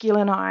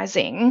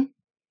masculinizing,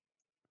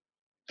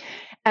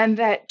 and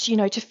that,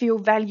 to feel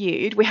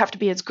valued, we have to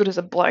be as good as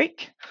a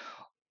bloke.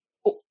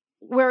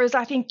 Whereas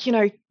I think,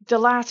 the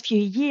last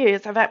few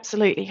years have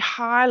absolutely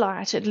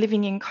highlighted,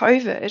 living in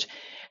COVID,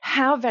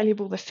 how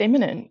valuable the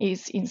feminine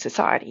is in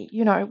society.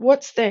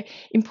 What's the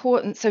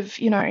importance of,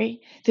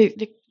 the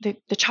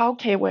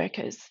childcare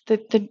workers,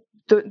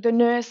 the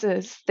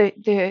nurses,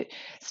 the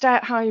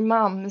stay-at-home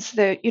mums,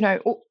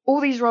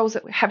 all these roles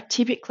that have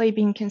typically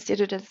been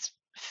considered as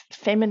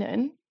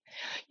feminine,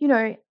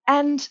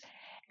 and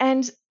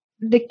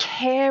the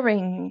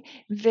caring,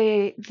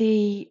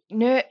 the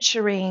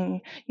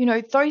nurturing,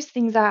 those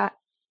things are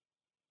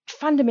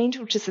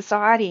fundamental to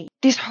society.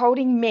 This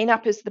holding men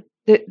up as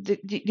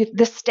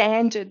the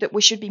standard that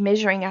we should be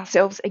measuring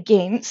ourselves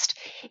against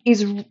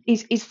is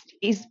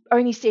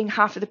only seeing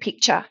half of the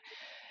picture.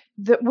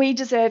 That we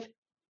deserve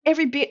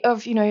every bit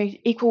of,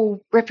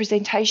 equal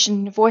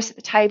representation, voice at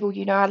the table.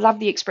 I love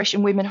the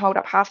expression women hold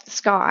up half the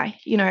sky,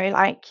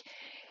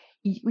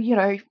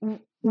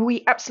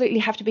 we absolutely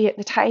have to be at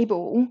the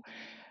table,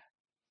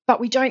 but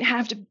we don't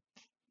have to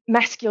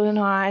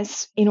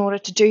masculinized in order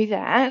to do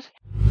that.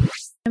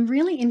 I'm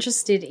really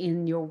interested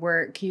in your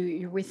work.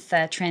 You're with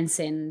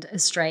Transcend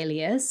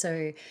Australia.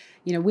 So,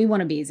 we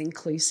want to be as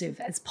inclusive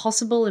as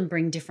possible and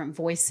bring different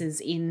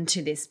voices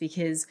into this,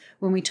 because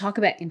when we talk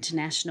about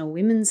International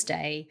Women's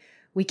Day,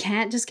 we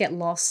can't just get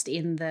lost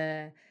in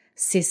the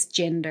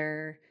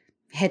cisgender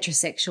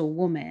heterosexual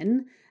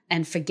woman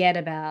and forget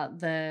about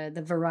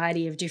the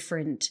variety of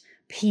different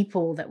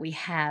people that we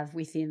have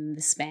within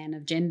the span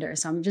of gender.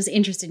 So I'm just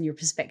interested in your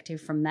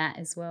perspective from that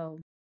as well.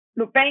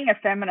 Look, being a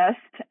feminist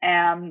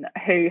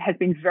who has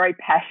been very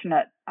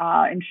passionate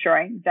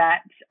ensuring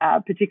that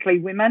particularly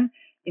women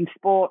in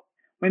sport,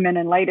 women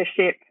in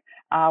leadership,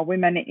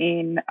 women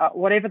in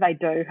whatever they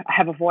do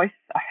have a voice,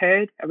 are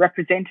heard, are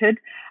represented,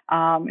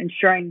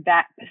 ensuring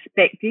that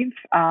perspective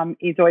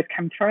is always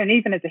come through. And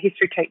even as a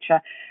history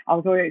teacher, I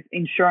was always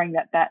ensuring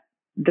that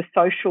the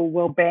social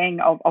well-being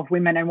of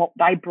women and what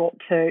they brought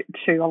to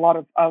a lot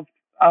of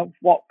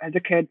what has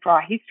occurred for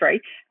our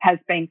history has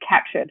been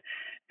captured.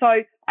 So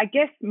I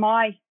guess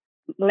my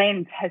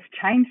lens has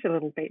changed a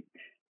little bit,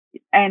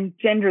 and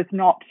gender is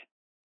not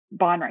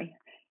binary.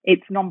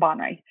 It's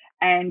non-binary.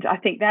 And I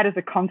think that as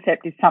a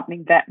concept is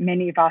something that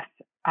many of us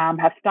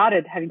have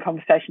started having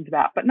conversations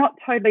about, but not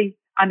totally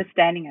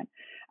understanding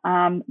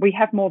it. We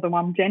have more than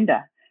one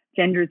gender.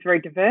 Gender is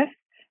very diverse.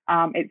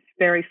 It's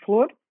very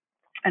fluid.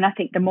 And I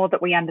think the more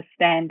that we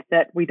understand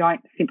that we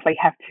don't simply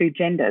have two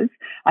genders,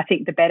 I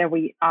think the better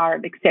we are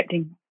at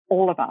accepting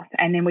all of us.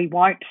 And then we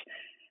won't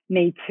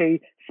need to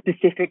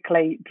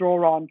specifically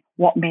draw on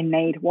what men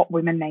need, what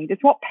women need.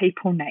 It's what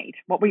people need,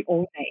 what we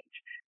all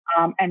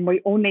need. And we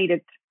all need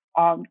it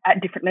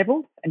at different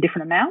levels and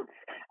different amounts.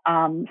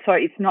 So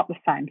it's not the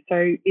same.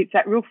 So it's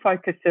that real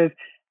focus of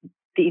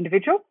the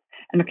individual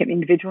and look at the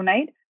individual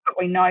need. But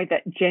we know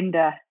that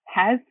gender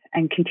has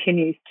and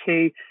continues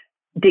to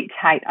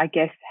dictate, I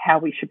guess, how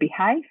we should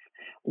behave,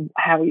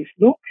 how we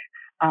look,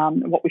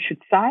 what we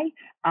should say.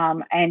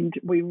 And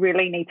we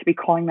really need to be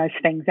calling those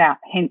things out,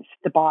 hence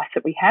the bias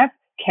that we have.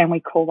 Can we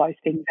call those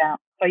things out?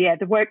 So, yeah,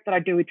 the work that I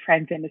do with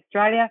Transcend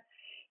Australia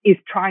is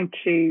trying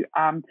to,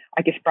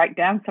 I guess, break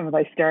down some of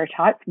those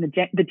stereotypes and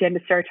the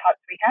gender stereotypes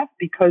we have,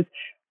 because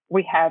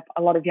we have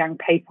a lot of young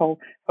people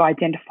who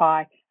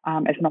identify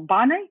as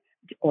non-binary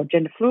or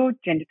gender fluid,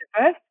 gender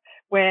diverse,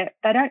 where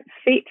they don't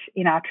fit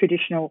in our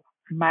traditional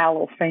male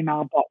or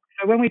female box.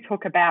 So when we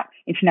talk about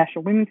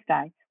International Women's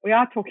Day, we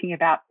are talking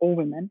about all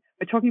women.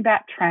 We're talking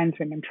about trans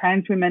women.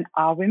 Trans women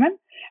are women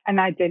and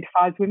they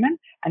identify as women,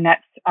 and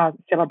that's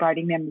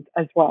celebrating them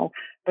as well.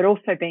 But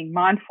also being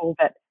mindful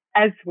that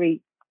as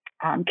we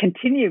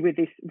continue with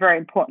this very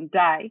important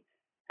day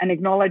and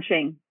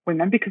acknowledging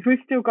women, because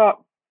we've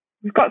got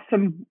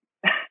some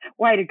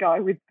way to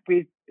go with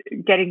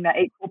getting the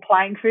equal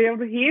playing field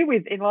here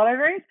in a lot of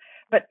areas,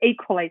 but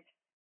equally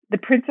the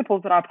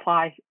principles that I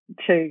apply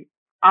to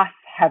us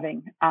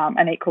having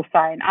an equal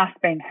say and us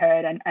being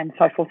heard and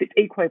so forth, it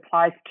equally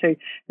applies to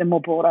the more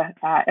broader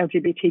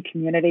LGBT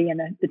community and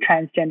the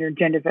transgender and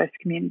gender diverse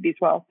community as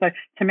well. So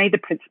to me, the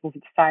principles are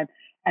the same,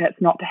 and it's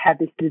not to have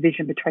this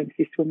division between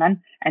cis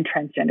women and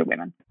transgender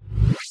women.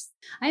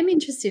 I'm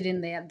interested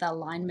in the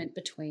alignment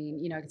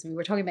between, because we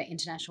were talking about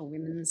International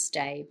Women's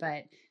Day,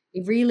 but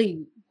it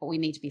really, what we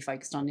need to be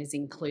focused on is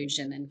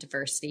inclusion and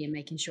diversity and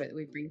making sure that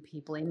we bring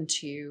people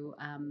into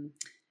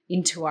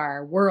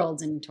our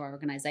worlds and into our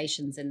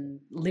organizations and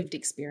lived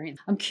experience.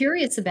 I'm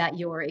curious about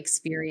your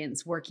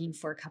experience working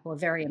for a couple of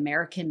very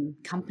American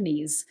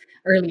companies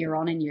earlier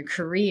on in your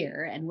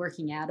career and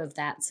working out of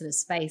that sort of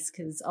space,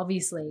 because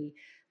obviously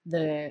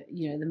the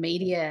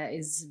media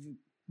is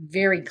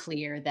very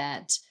clear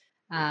that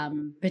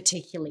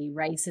particularly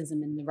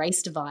racism and the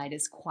race divide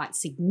is quite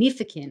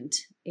significant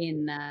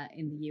in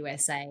the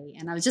USA.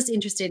 And I was just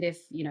interested if,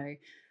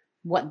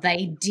 what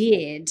they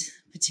did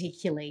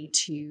particularly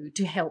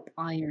to help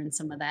iron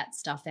some of that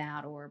stuff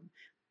out or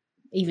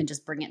even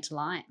just bring it to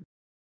light.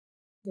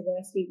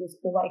 Diversity was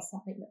always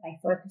something that they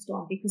focused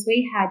on, because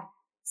we had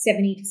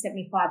 70 to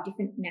 75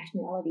 different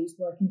nationalities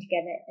working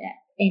together at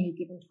any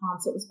given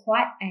time. So it was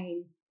quite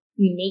a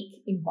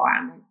unique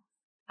environment.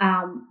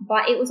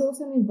 But it was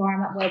also an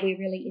environment where we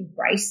really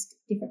embraced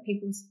different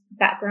people's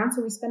backgrounds.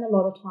 So we spent a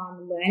lot of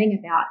time learning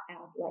about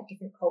our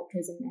different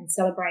cultures and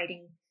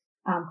celebrating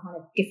kind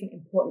of different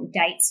important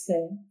dates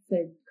for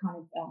kind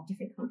of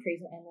different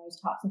countries and those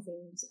types of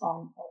things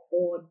on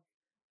board.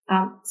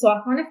 So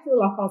I kind of feel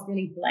like I was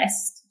really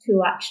blessed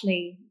to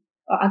actually,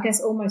 I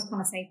guess, almost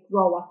kind of say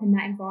grow up in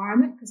that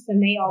environment, because for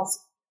me, I was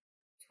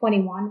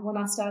 21 when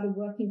I started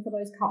working for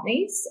those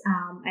companies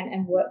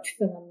and worked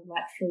for them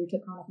through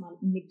to kind of my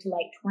mid to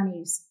late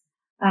 20s.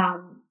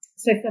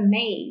 So for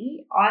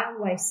me, I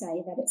always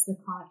say that it's the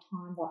kind of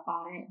time that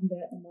I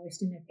learnt the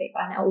most in effect,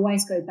 and I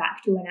always go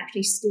back to and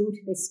actually still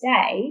to this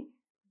day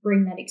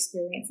bring that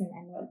experience and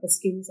the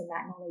skills and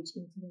that knowledge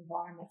into the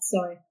environment.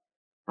 So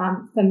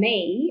for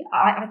me,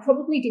 I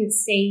probably didn't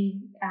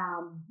see,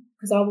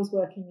 because I was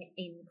working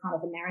in kind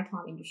of the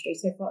maritime industry.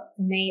 So for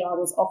me, I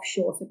was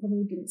offshore, so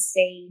probably didn't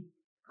see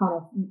kind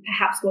of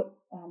perhaps what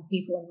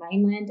people in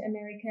mainland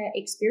America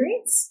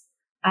experience.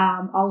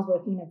 I was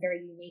working in a very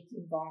unique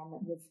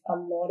environment with a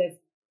lot of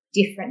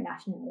different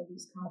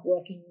nationalities kind of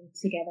working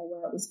together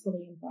where it was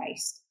fully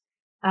embraced.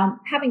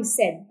 Having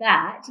said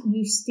that,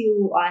 you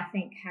still, I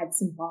think, had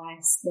some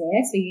bias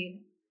there. So you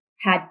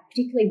had,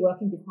 particularly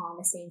working behind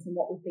the scenes in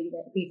what would be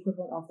the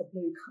equivalent of the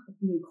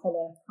blue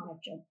collar kind of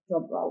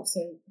job role. So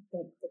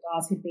the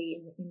guys who'd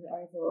be in the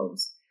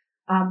overalls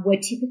were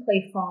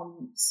typically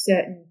from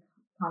certain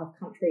kind of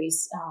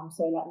countries,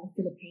 so like the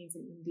Philippines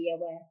and India,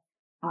 where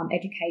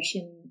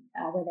education,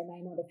 where they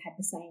may not have had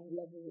the same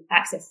level of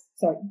access.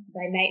 Sorry,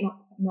 they may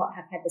not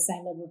have had the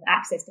same level of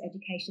access to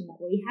education that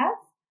we have.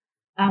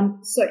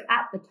 So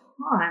at the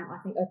time, I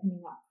think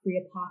opening up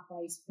career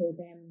pathways for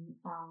them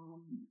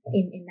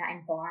in that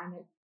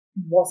environment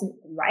wasn't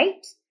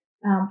great.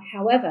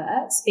 However,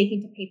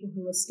 speaking to people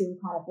who are still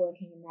kind of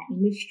working in that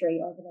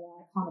industry over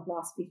the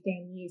last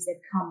 15 years,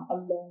 they've come a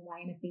long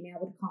way and have been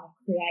able to kind of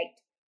create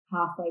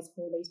pathways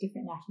for these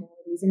different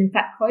nationalities. And in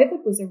fact,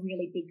 COVID was a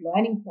really big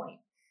learning point,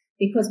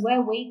 because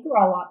where we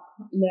grow up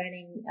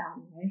learning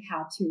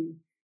how to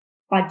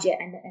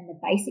budget and the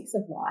basics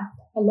of life,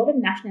 a lot of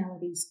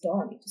nationalities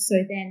don't. So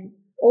then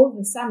all of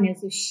a sudden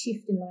there's a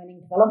shift in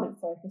learning development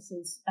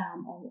focuses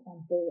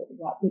on board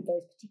with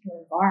those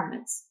particular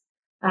environments.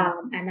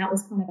 And that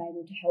was kind of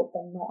able to help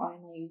them not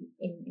only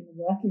in the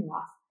working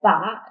life, but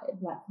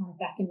like kind of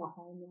back in the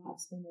home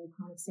lives, when we were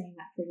kind of seeing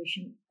that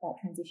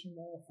transition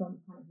more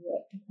from kind of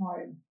work to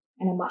home,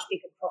 and a much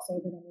bigger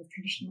crossover than we've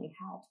traditionally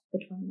had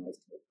between those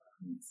two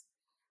environments.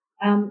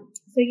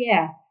 So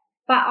yeah.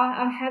 But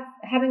I have,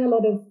 having a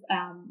lot of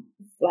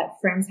like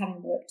friends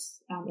having worked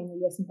in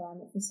the US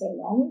environment for so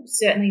long,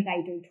 certainly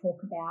they do talk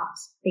about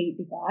the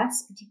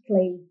bias,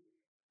 particularly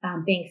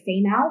being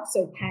female.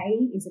 So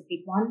pay is a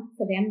big one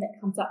for them that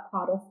comes up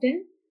quite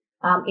often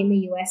in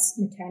the US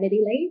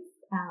maternity leave.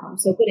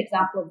 So a good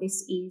example of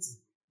this is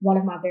one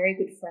of my very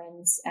good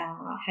friends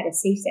had a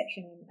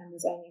C-section and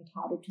was only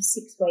entitled to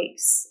 6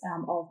 weeks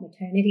of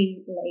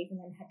maternity leave, and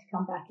then had to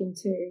come back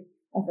into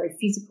a very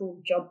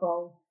physical job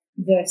role,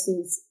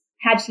 versus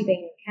had she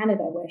been in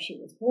Canada where she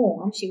was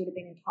born, she would have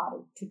been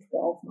entitled to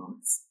 12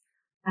 months.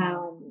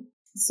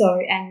 So,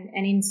 and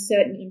in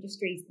certain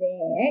industries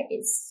there,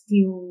 it's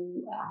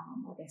still,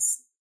 I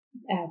guess,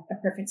 a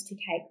preference to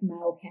take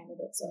male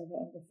candidates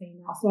over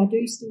female. So I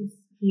do still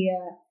hear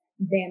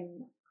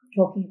them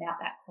talking about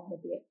that quite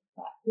a bit.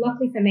 But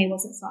luckily for me, it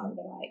wasn't something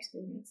that I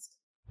experienced.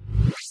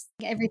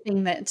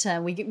 Everything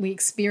that we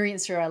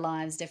experience through our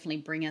lives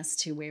definitely bring us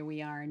to where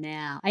we are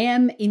now. I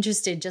am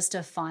interested, just to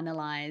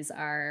finalize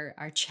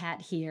our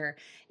chat here,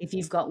 if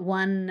you've got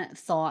one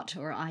thought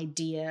or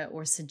idea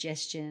or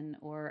suggestion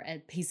or a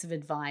piece of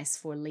advice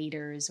for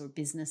leaders or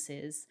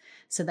businesses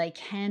so they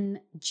can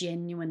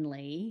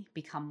genuinely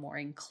become more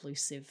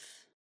inclusive.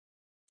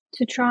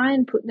 To try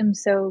and put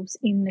themselves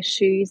in the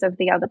shoes of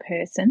the other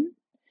person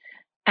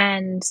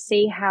and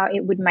see how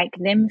it would make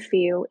them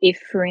feel if,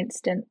 for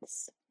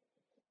instance,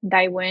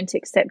 they weren't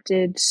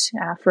accepted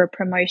for a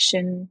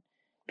promotion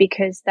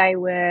because they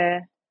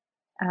were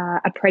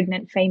a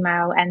pregnant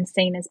female and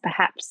seen as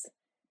perhaps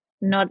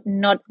not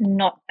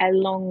a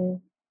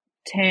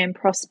long-term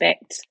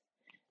prospect,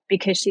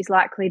 because she's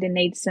likely to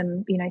need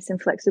some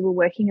flexible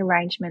working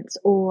arrangements,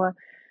 or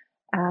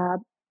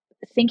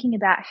thinking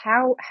about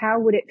how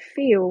would it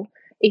feel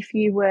if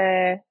you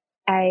were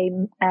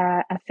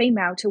a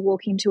female to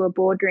walk into a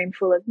boardroom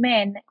full of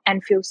men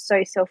and feel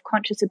so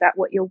self-conscious about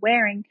what you're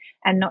wearing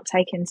and not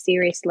taken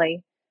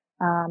seriously,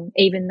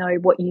 even though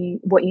what you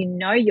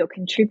know you're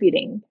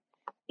contributing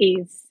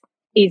is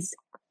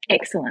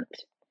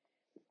excellent.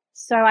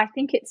 So I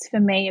think it's, for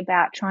me,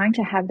 about trying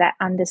to have that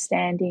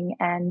understanding.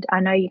 And I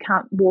know you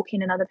can't walk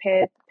in another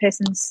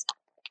person's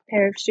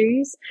pair of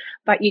shoes,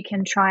 but you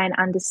can try and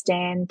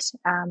understand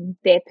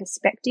their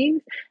perspective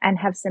and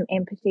have some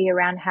empathy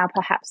around how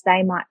perhaps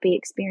they might be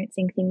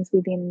experiencing things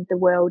within the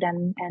world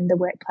and the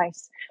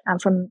workplace.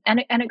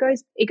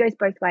 It goes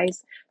both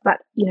ways, but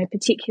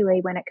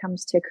particularly when it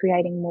comes to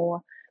creating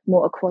more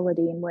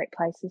equality in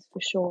workplaces, for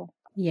sure.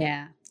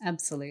 Yeah,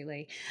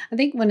 absolutely. I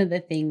think one of the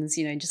things,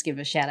 just give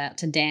a shout out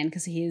to Dan,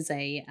 because he is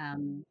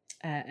an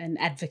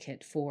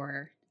advocate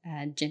for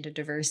gender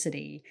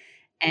diversity.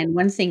 And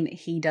one thing that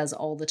he does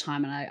all the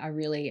time, and I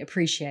really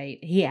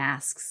appreciate, he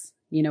asks,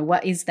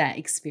 what is that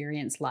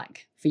experience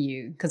like for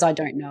you? Because I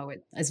don't know.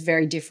 It's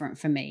very different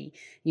for me,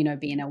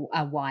 being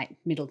a white,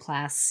 middle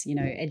class,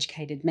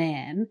 educated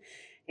man.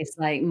 It's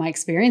like my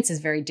experience is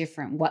very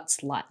different.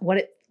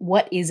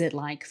 What is it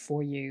like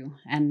for you?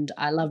 And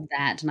I love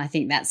that. And I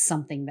think that's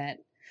something that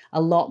a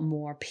lot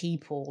more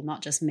people,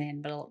 not just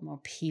men, but a lot more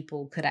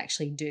people could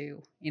actually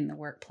do in the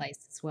workplace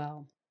as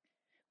well.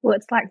 Well,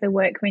 it's like the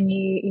work when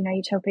you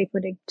tell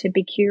people to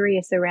be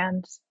curious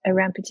around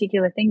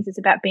particular things. It's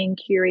about being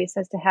curious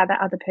as to how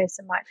that other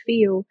person might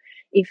feel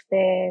if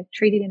they're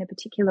treated in a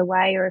particular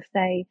way, or if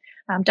they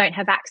don't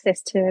have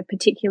access to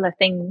particular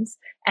things,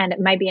 and it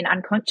may be an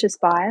unconscious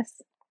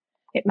bias.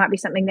 It might be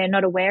something they're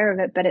not aware of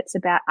it, but it's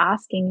about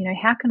asking,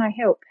 how can I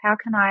help? How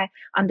can I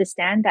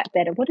understand that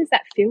better? What does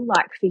that feel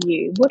like for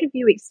you? What have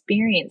you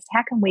experienced?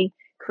 How can we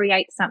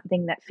create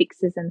something that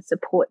fixes and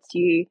supports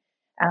you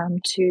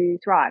to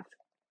thrive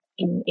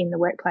in the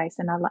workplace.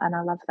 And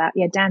I love that.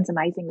 Yeah, Dan's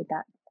amazing with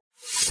that.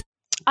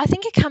 I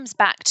think it comes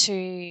back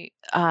to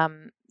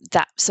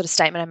that sort of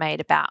statement I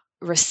made about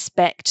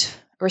respect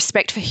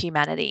for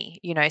humanity.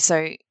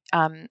 So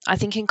I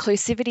think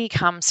inclusivity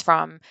comes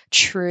from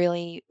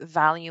truly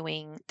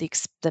valuing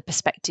the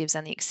perspectives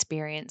and the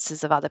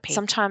experiences of other people.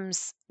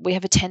 Sometimes we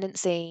have a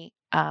tendency,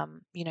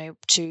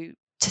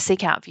 to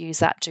seek out views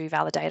that do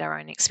validate our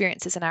own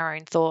experiences and our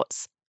own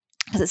thoughts,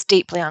 because it's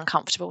deeply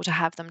uncomfortable to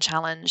have them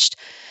challenged.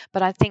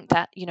 But I think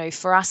that,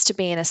 for us to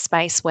be in a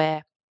space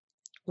where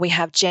we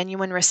have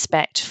genuine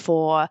respect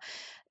for,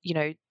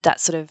 that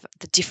sort of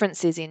the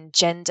differences in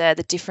gender,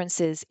 the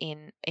differences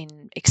in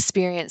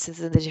experiences,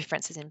 and the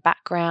differences in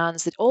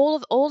backgrounds, that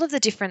all of the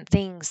different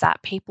things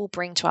that people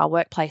bring to our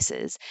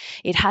workplaces,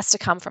 it has to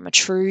come from a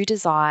true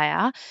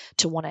desire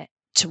to want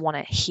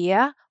to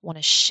hear, want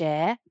to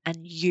share, and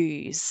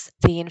use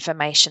the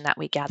information that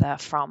we gather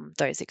from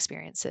those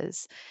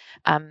experiences.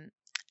 And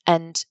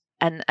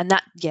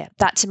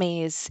that to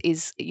me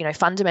is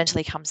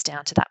fundamentally comes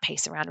down to that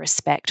piece around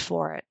respect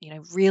for it.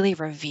 Really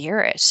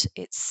revere it.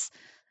 It's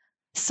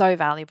so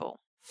valuable.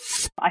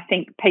 I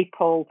think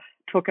people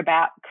talk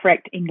about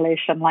correct English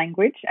and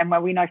language, and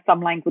where we know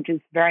some languages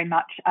very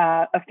much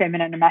are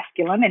feminine and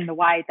masculine in the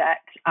way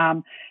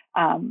that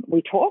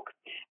we talk.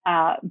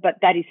 But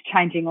that is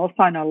changing also.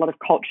 I know a lot of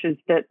cultures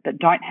that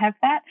don't have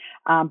that,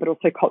 but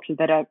also cultures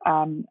that are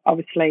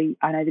obviously,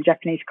 I know the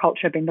Japanese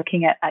culture have been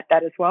looking at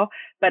that as well.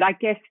 But I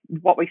guess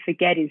what we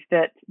forget is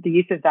that the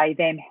use of they,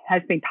 them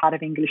has been part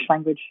of English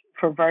language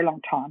for a very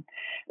long time.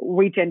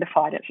 We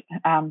genderfied it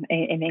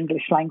in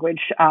English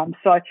language.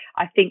 So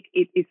I think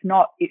it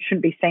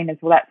shouldn't be seen as,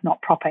 well, that's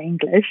not proper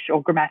English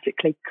or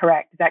grammatically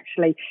correct. It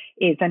actually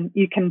is. And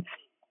you can,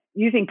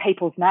 using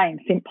people's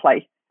names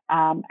simply,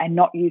 and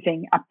not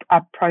using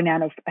a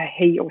pronoun of a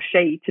he or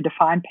she to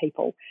define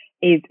people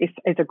is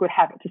a good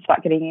habit to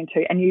start getting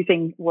into. And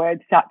using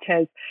words such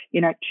as,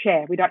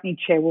 chair. We don't need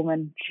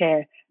chairwoman,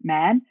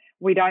 chairman.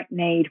 We don't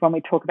need, when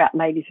we talk about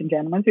ladies and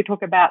gentlemen, we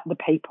talk about the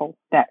people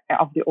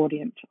of the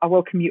audience. I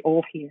welcome you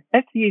all here.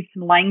 Let's use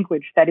some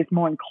language that is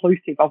more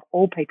inclusive of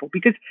all people,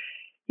 because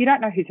you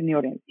don't know who's in the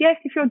audience. Yes,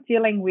 if you're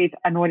dealing with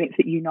an audience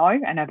that you know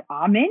and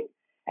are men,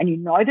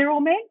 and they're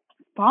all men,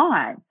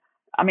 fine.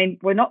 I mean,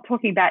 we're not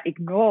talking about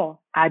ignore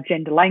our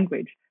gender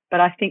language, but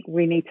I think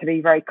we need to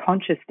be very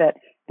conscious that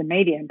the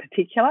media in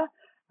particular,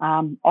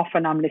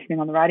 often I'm listening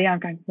on the radio, I'm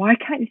going, why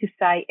can't you just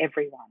say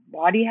everyone?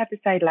 Why do you have to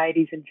say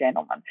ladies and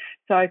gentlemen?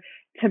 So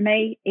to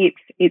me,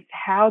 it's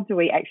how do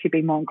we actually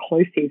be more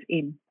inclusive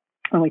in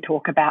when we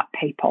talk about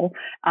people.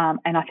 And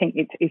I think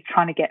it's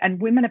trying to get,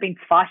 and women have been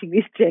fighting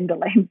this gender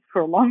lens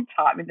for a long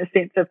time, in the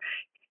sense of,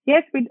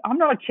 yes, I'm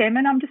not a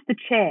chairman, I'm just a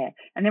chair.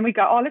 And then we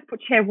go, let's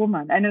put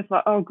chairwoman. And it's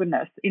like, oh,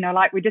 goodness,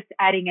 like we're just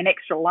adding an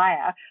extra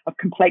layer of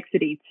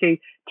complexity to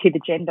the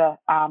gender,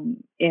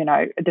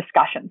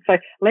 discussion. So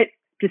let's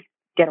just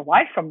get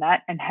away from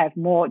that and have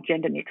more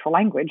gender neutral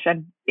language.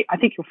 And I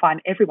think you'll find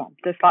everyone,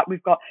 just like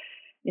we've got,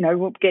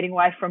 we're getting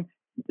away from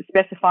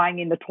specifying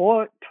in the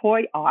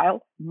toy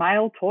aisle,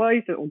 male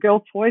toys or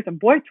girl toys and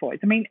boy toys.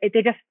 I mean,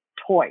 they're just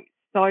toys.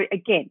 So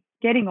again,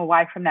 getting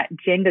away from that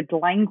gendered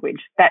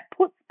language that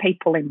puts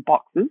people in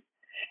boxes.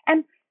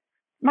 And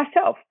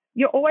myself,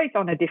 you're always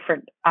on a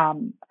different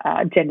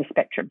gender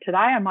spectrum. Today,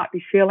 I might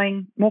be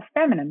feeling more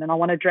feminine and I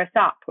want to dress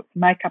up, put some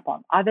makeup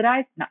on. Other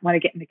days, I want to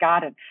get in the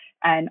garden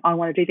and I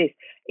want to do this.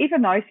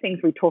 Even those things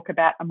we talk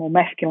about are more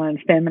masculine and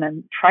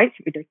feminine traits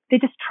that we do. They're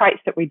just traits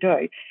that we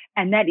do.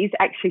 And that is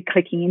actually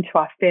clicking into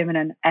our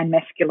feminine and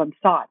masculine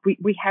side.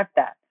 We have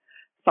that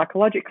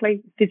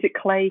psychologically,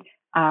 physically,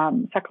 or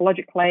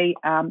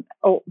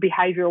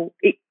behavioural,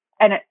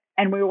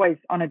 and we're always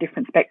on a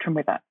different spectrum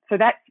with it. So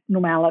that's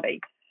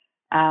normality.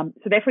 So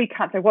therefore you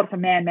can't say what's a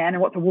man and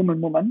what's a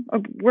woman.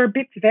 We're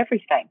bits of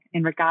everything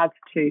in regards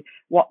to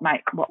what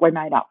we're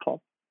made up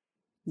for.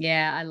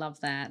 Yeah, I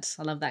love that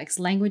because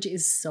language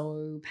is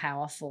so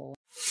powerful.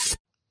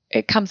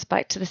 It comes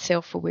back to the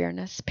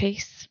self-awareness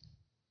piece.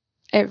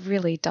 It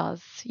really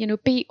does.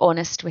 Be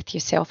honest with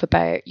yourself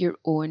about your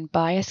own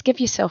bias.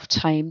 Give yourself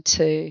time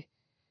to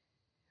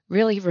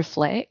really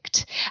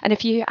reflect. And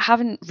if you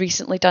haven't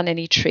recently done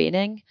any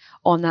training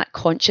on that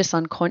conscious,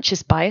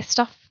 unconscious bias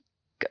stuff,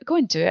 go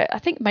and do it. I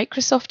think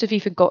Microsoft have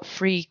even got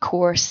free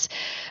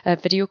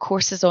video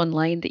courses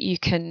online that you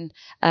can,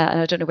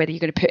 and I don't know whether you're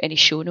going to put any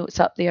show notes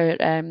up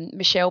there,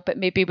 Michelle, but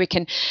maybe we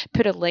can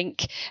put a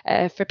link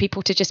for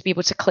people to just be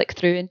able to click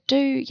through and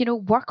do,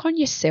 work on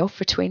yourself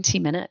for 20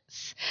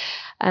 minutes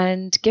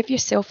and give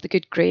yourself the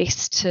good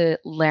grace to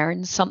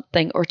learn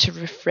something or to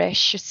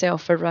refresh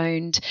yourself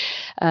around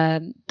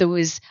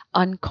those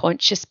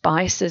unconscious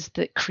biases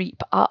that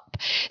creep up,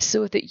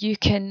 so that you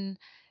can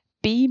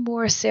be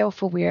more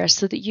self-aware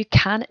so that you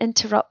can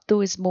interrupt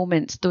those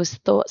moments, those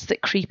thoughts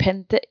that creep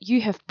in that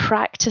you have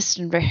practiced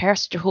and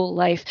rehearsed your whole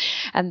life,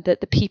 and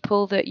that the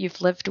people that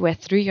you've lived with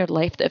through your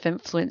life that have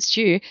influenced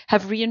you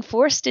have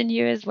reinforced in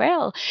you as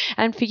well.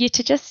 And for you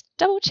to just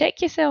double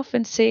check yourself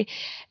and say,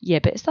 yeah,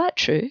 but is that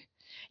true?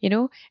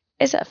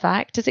 Is it a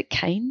fact? Is it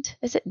kind?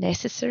 Is it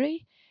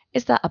necessary?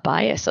 Is that a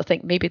bias? I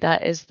think maybe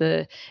that is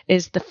the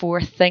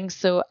fourth thing.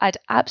 So I'd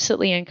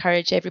absolutely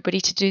encourage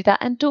everybody to do that,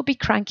 and don't be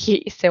cranky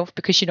at yourself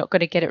because you're not going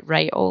to get it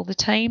right all the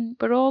time.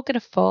 We're all going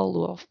to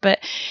fall off, but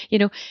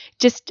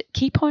just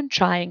keep on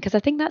trying, because I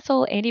think that's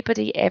all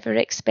anybody ever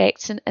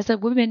expects. And as a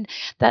woman,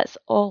 that's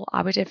all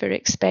I would ever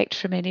expect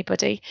from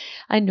anybody.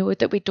 I know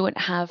that we don't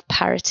have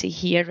parity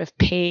here of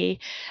pay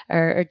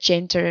or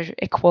gender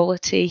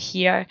equality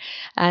here,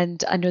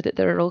 and I know that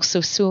there are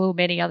also so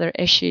many other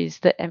issues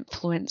that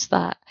influence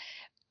that.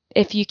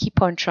 If you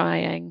keep on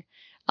trying,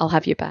 I'll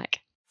have you back.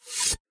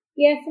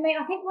 Yeah, for me,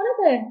 I think one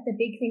of the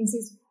big things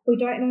is we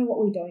don't know what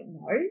we don't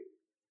know.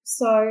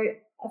 So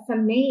for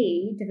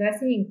me,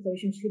 diversity and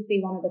inclusion should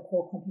be one of the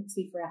core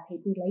competency for our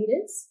people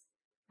leaders.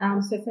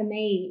 So for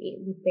me,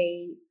 it would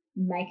be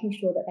making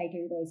sure that they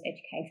do those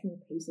educational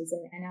pieces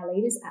and our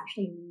leaders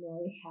actually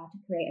know how to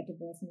create a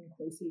diverse and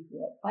inclusive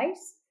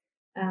workplace,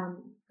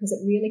 because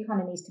it really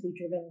kind of needs to be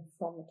driven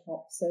from the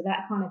top. So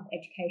that kind of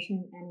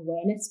education and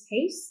awareness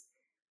piece.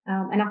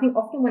 And I think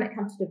often when it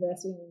comes to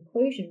diversity and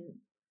inclusion,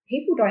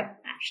 people don't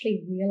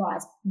actually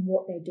realise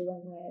what they're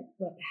doing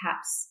where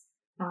perhaps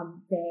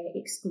they're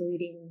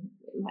excluding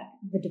like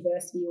the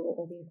diversity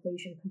or the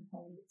inclusion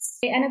components.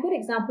 And a good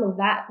example of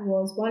that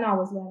was when I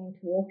was learning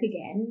to walk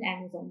again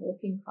and was on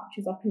walking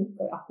crutches. I couldn't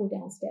go up or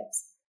down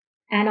steps.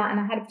 And I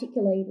had a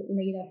particular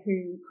leader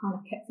who kind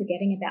of kept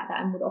forgetting about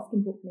that and would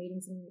often book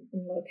meetings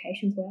in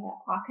locations where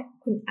I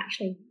couldn't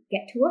actually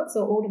get to it,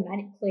 so it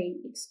automatically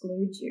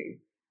excludes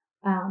you.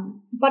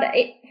 But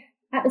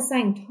at the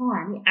same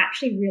time, it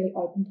actually really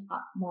opened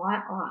up my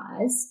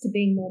eyes to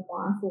being more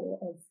mindful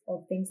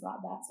of things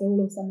like that. So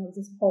all of a sudden there was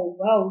this whole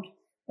world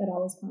that I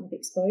was kind of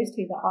exposed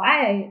to that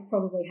I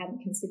probably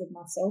hadn't considered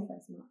myself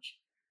as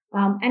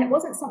much. And it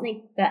wasn't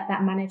something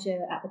that manager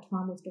at the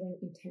time was doing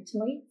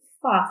intentionally,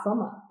 far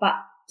from it, but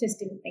just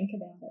didn't think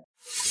about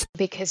it.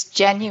 Because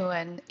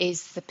genuine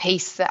is the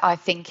piece that I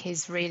think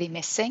is really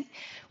missing.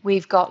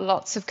 We've got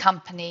lots of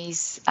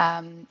companies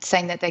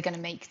saying that they're going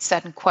to make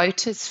certain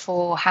quotas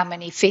for how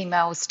many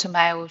females to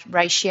male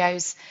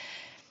ratios.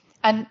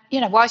 And,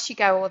 whilst you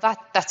go, well,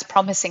 that's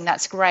promising,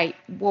 that's great.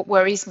 What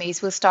worries me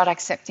is we'll start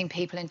accepting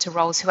people into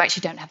roles who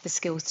actually don't have the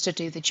skills to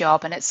do the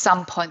job. And at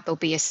some point there'll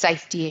be a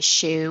safety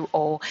issue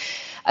or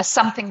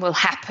something will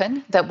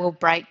happen that will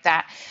break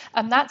that.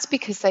 And that's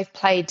because they've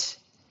played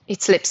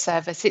it's lip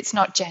service, it's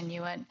not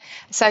genuine.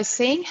 So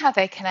seeing how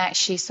they can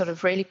actually sort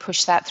of really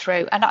push that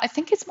through. And I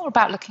think it's more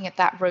about looking at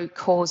that root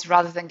cause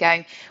rather than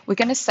going, we're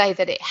going to say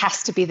that it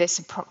has to be this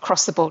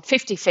across the board,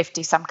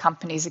 50-50, some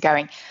companies are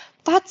going.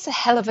 That's a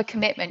hell of a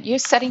commitment. You're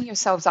setting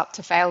yourselves up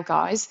to fail,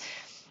 guys.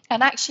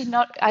 And actually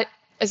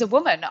as a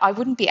woman, I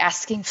wouldn't be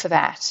asking for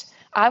that.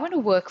 I want to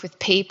work with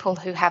people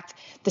who have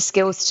the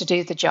skills to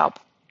do the job.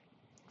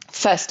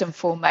 First and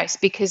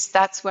foremost, because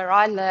that's where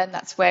I learn,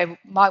 that's where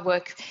my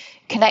work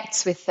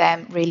connects with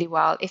them really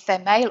well. If they're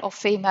male or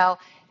female,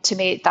 to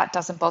me, that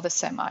doesn't bother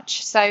so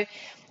much. So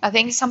I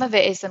think some of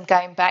it is them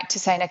going back to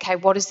saying, okay,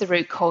 what is the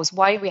root cause?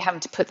 Why are we having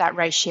to put that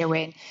ratio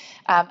in?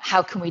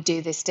 How can we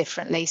do this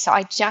differently? So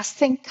I just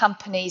think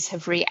companies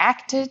have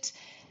reacted.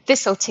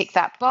 This will tick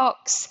that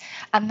box.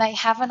 And they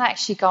haven't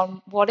actually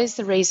gone, what is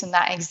the reason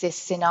that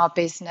exists in our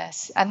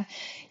business? And,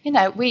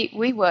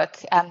 we work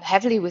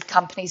heavily with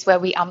companies where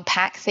we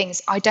unpack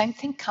things. I don't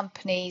think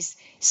companies,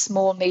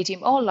 small,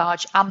 medium or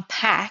large,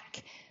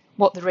 unpack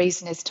what the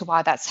reason is to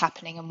why that's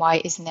happening and why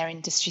it is in their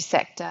industry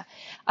sector.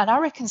 And I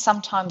reckon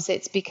sometimes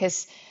it's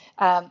because,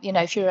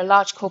 if you're a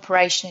large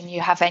corporation and you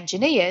have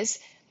engineers,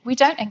 we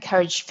don't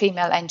encourage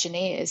female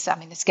engineers. I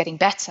mean, it's getting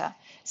better.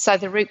 So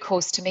the root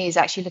cause to me is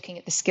actually looking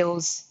at the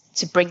skills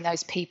to bring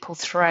those people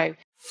through.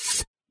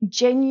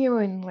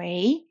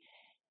 Genuinely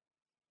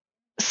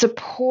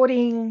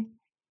supporting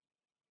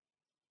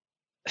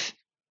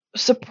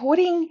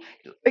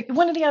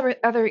one of the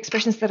other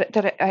expressions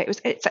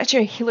it's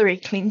actually a Hillary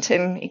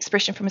Clinton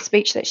expression from a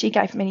speech that she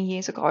gave many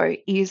years ago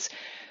is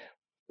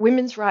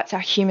women's rights are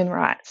human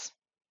rights.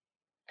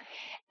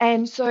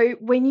 And so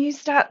when you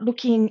start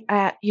looking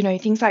at,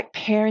 things like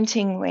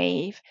parenting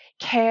leave,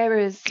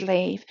 carers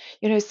leave,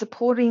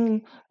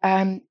 supporting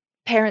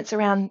parents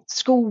around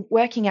school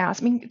working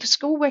hours. I mean, the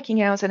school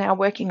working hours and our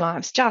working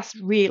lives just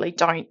really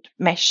don't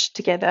mesh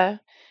together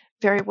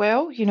very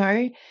well,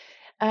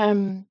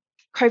 COVID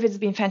has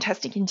been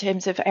fantastic in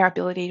terms of our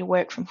ability to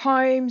work from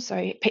home,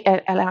 so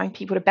allowing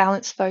people to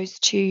balance those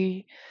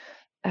two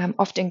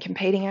often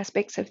competing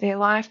aspects of their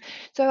life.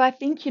 So I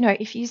think,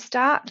 if you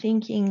start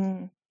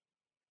thinking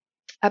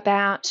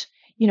about,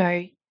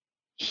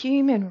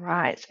 human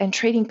rights and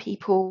treating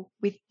people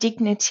with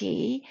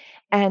dignity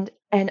and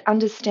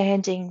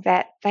understanding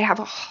that they have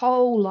a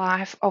whole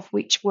life of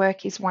which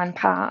work is one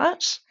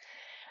part,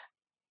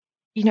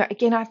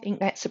 again, I think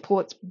that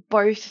supports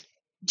both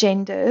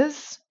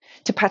genders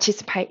to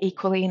participate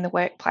equally in the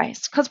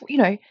workplace. Because,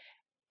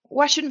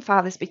 why shouldn't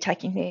fathers be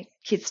taking their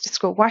kids to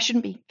school? Why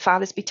shouldn't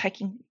fathers be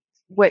taking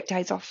work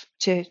days off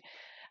to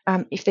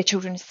if their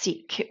children are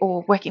sick,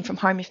 or working from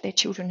home if their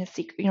children are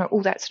sick,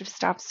 all that sort of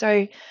stuff.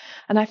 So,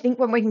 and I think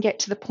when we can get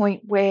to the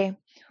point where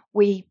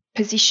we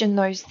position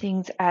those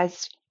things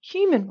as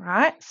human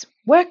rights,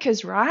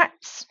 workers'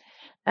 rights,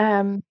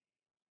 that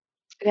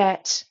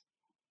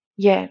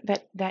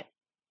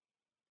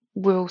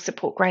will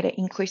support greater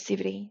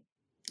inclusivity.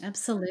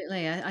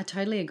 Absolutely. I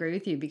totally agree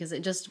with you, because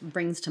it just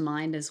brings to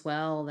mind as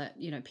well that,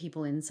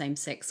 people in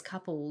same-sex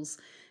couples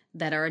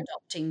that are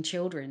adopting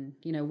children,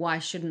 why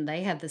shouldn't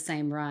they have the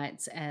same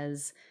rights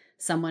as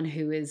someone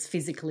who is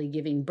physically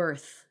giving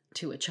birth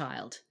to a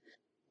child?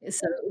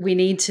 So we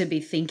need to be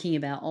thinking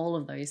about all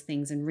of those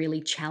things and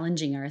really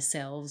challenging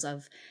ourselves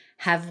of,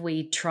 have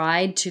we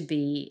tried to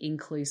be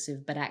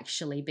inclusive but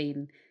actually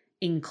been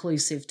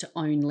inclusive to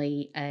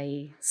only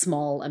a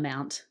small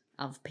amount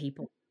of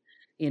people?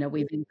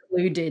 We've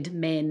included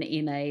men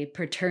in a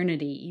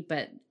paternity,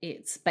 but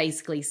it's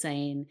basically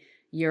saying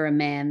you're a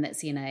man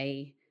that's in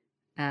a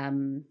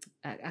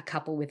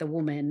couple with a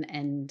woman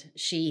and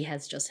she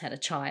has just had a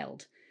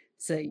child.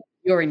 So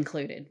you're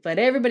included, but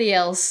everybody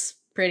else,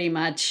 pretty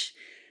much,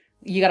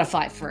 you got to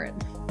fight for it.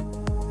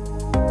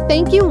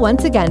 Thank you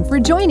once again for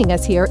joining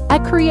us here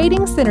at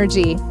Creating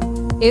Synergy.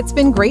 It's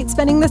been great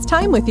spending this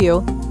time with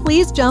you.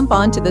 Please jump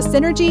onto the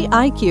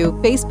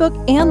SynergyIQ Facebook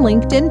and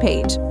LinkedIn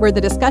page, where the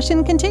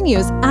discussion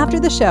continues after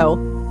the show.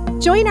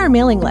 Join our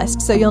mailing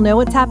list so you'll know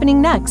what's happening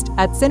next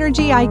at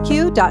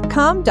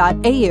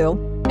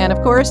synergyiq.com.au. And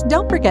of course,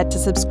 don't forget to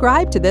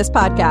subscribe to this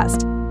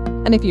podcast.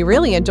 And if you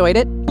really enjoyed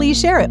it, please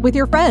share it with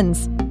your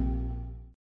friends.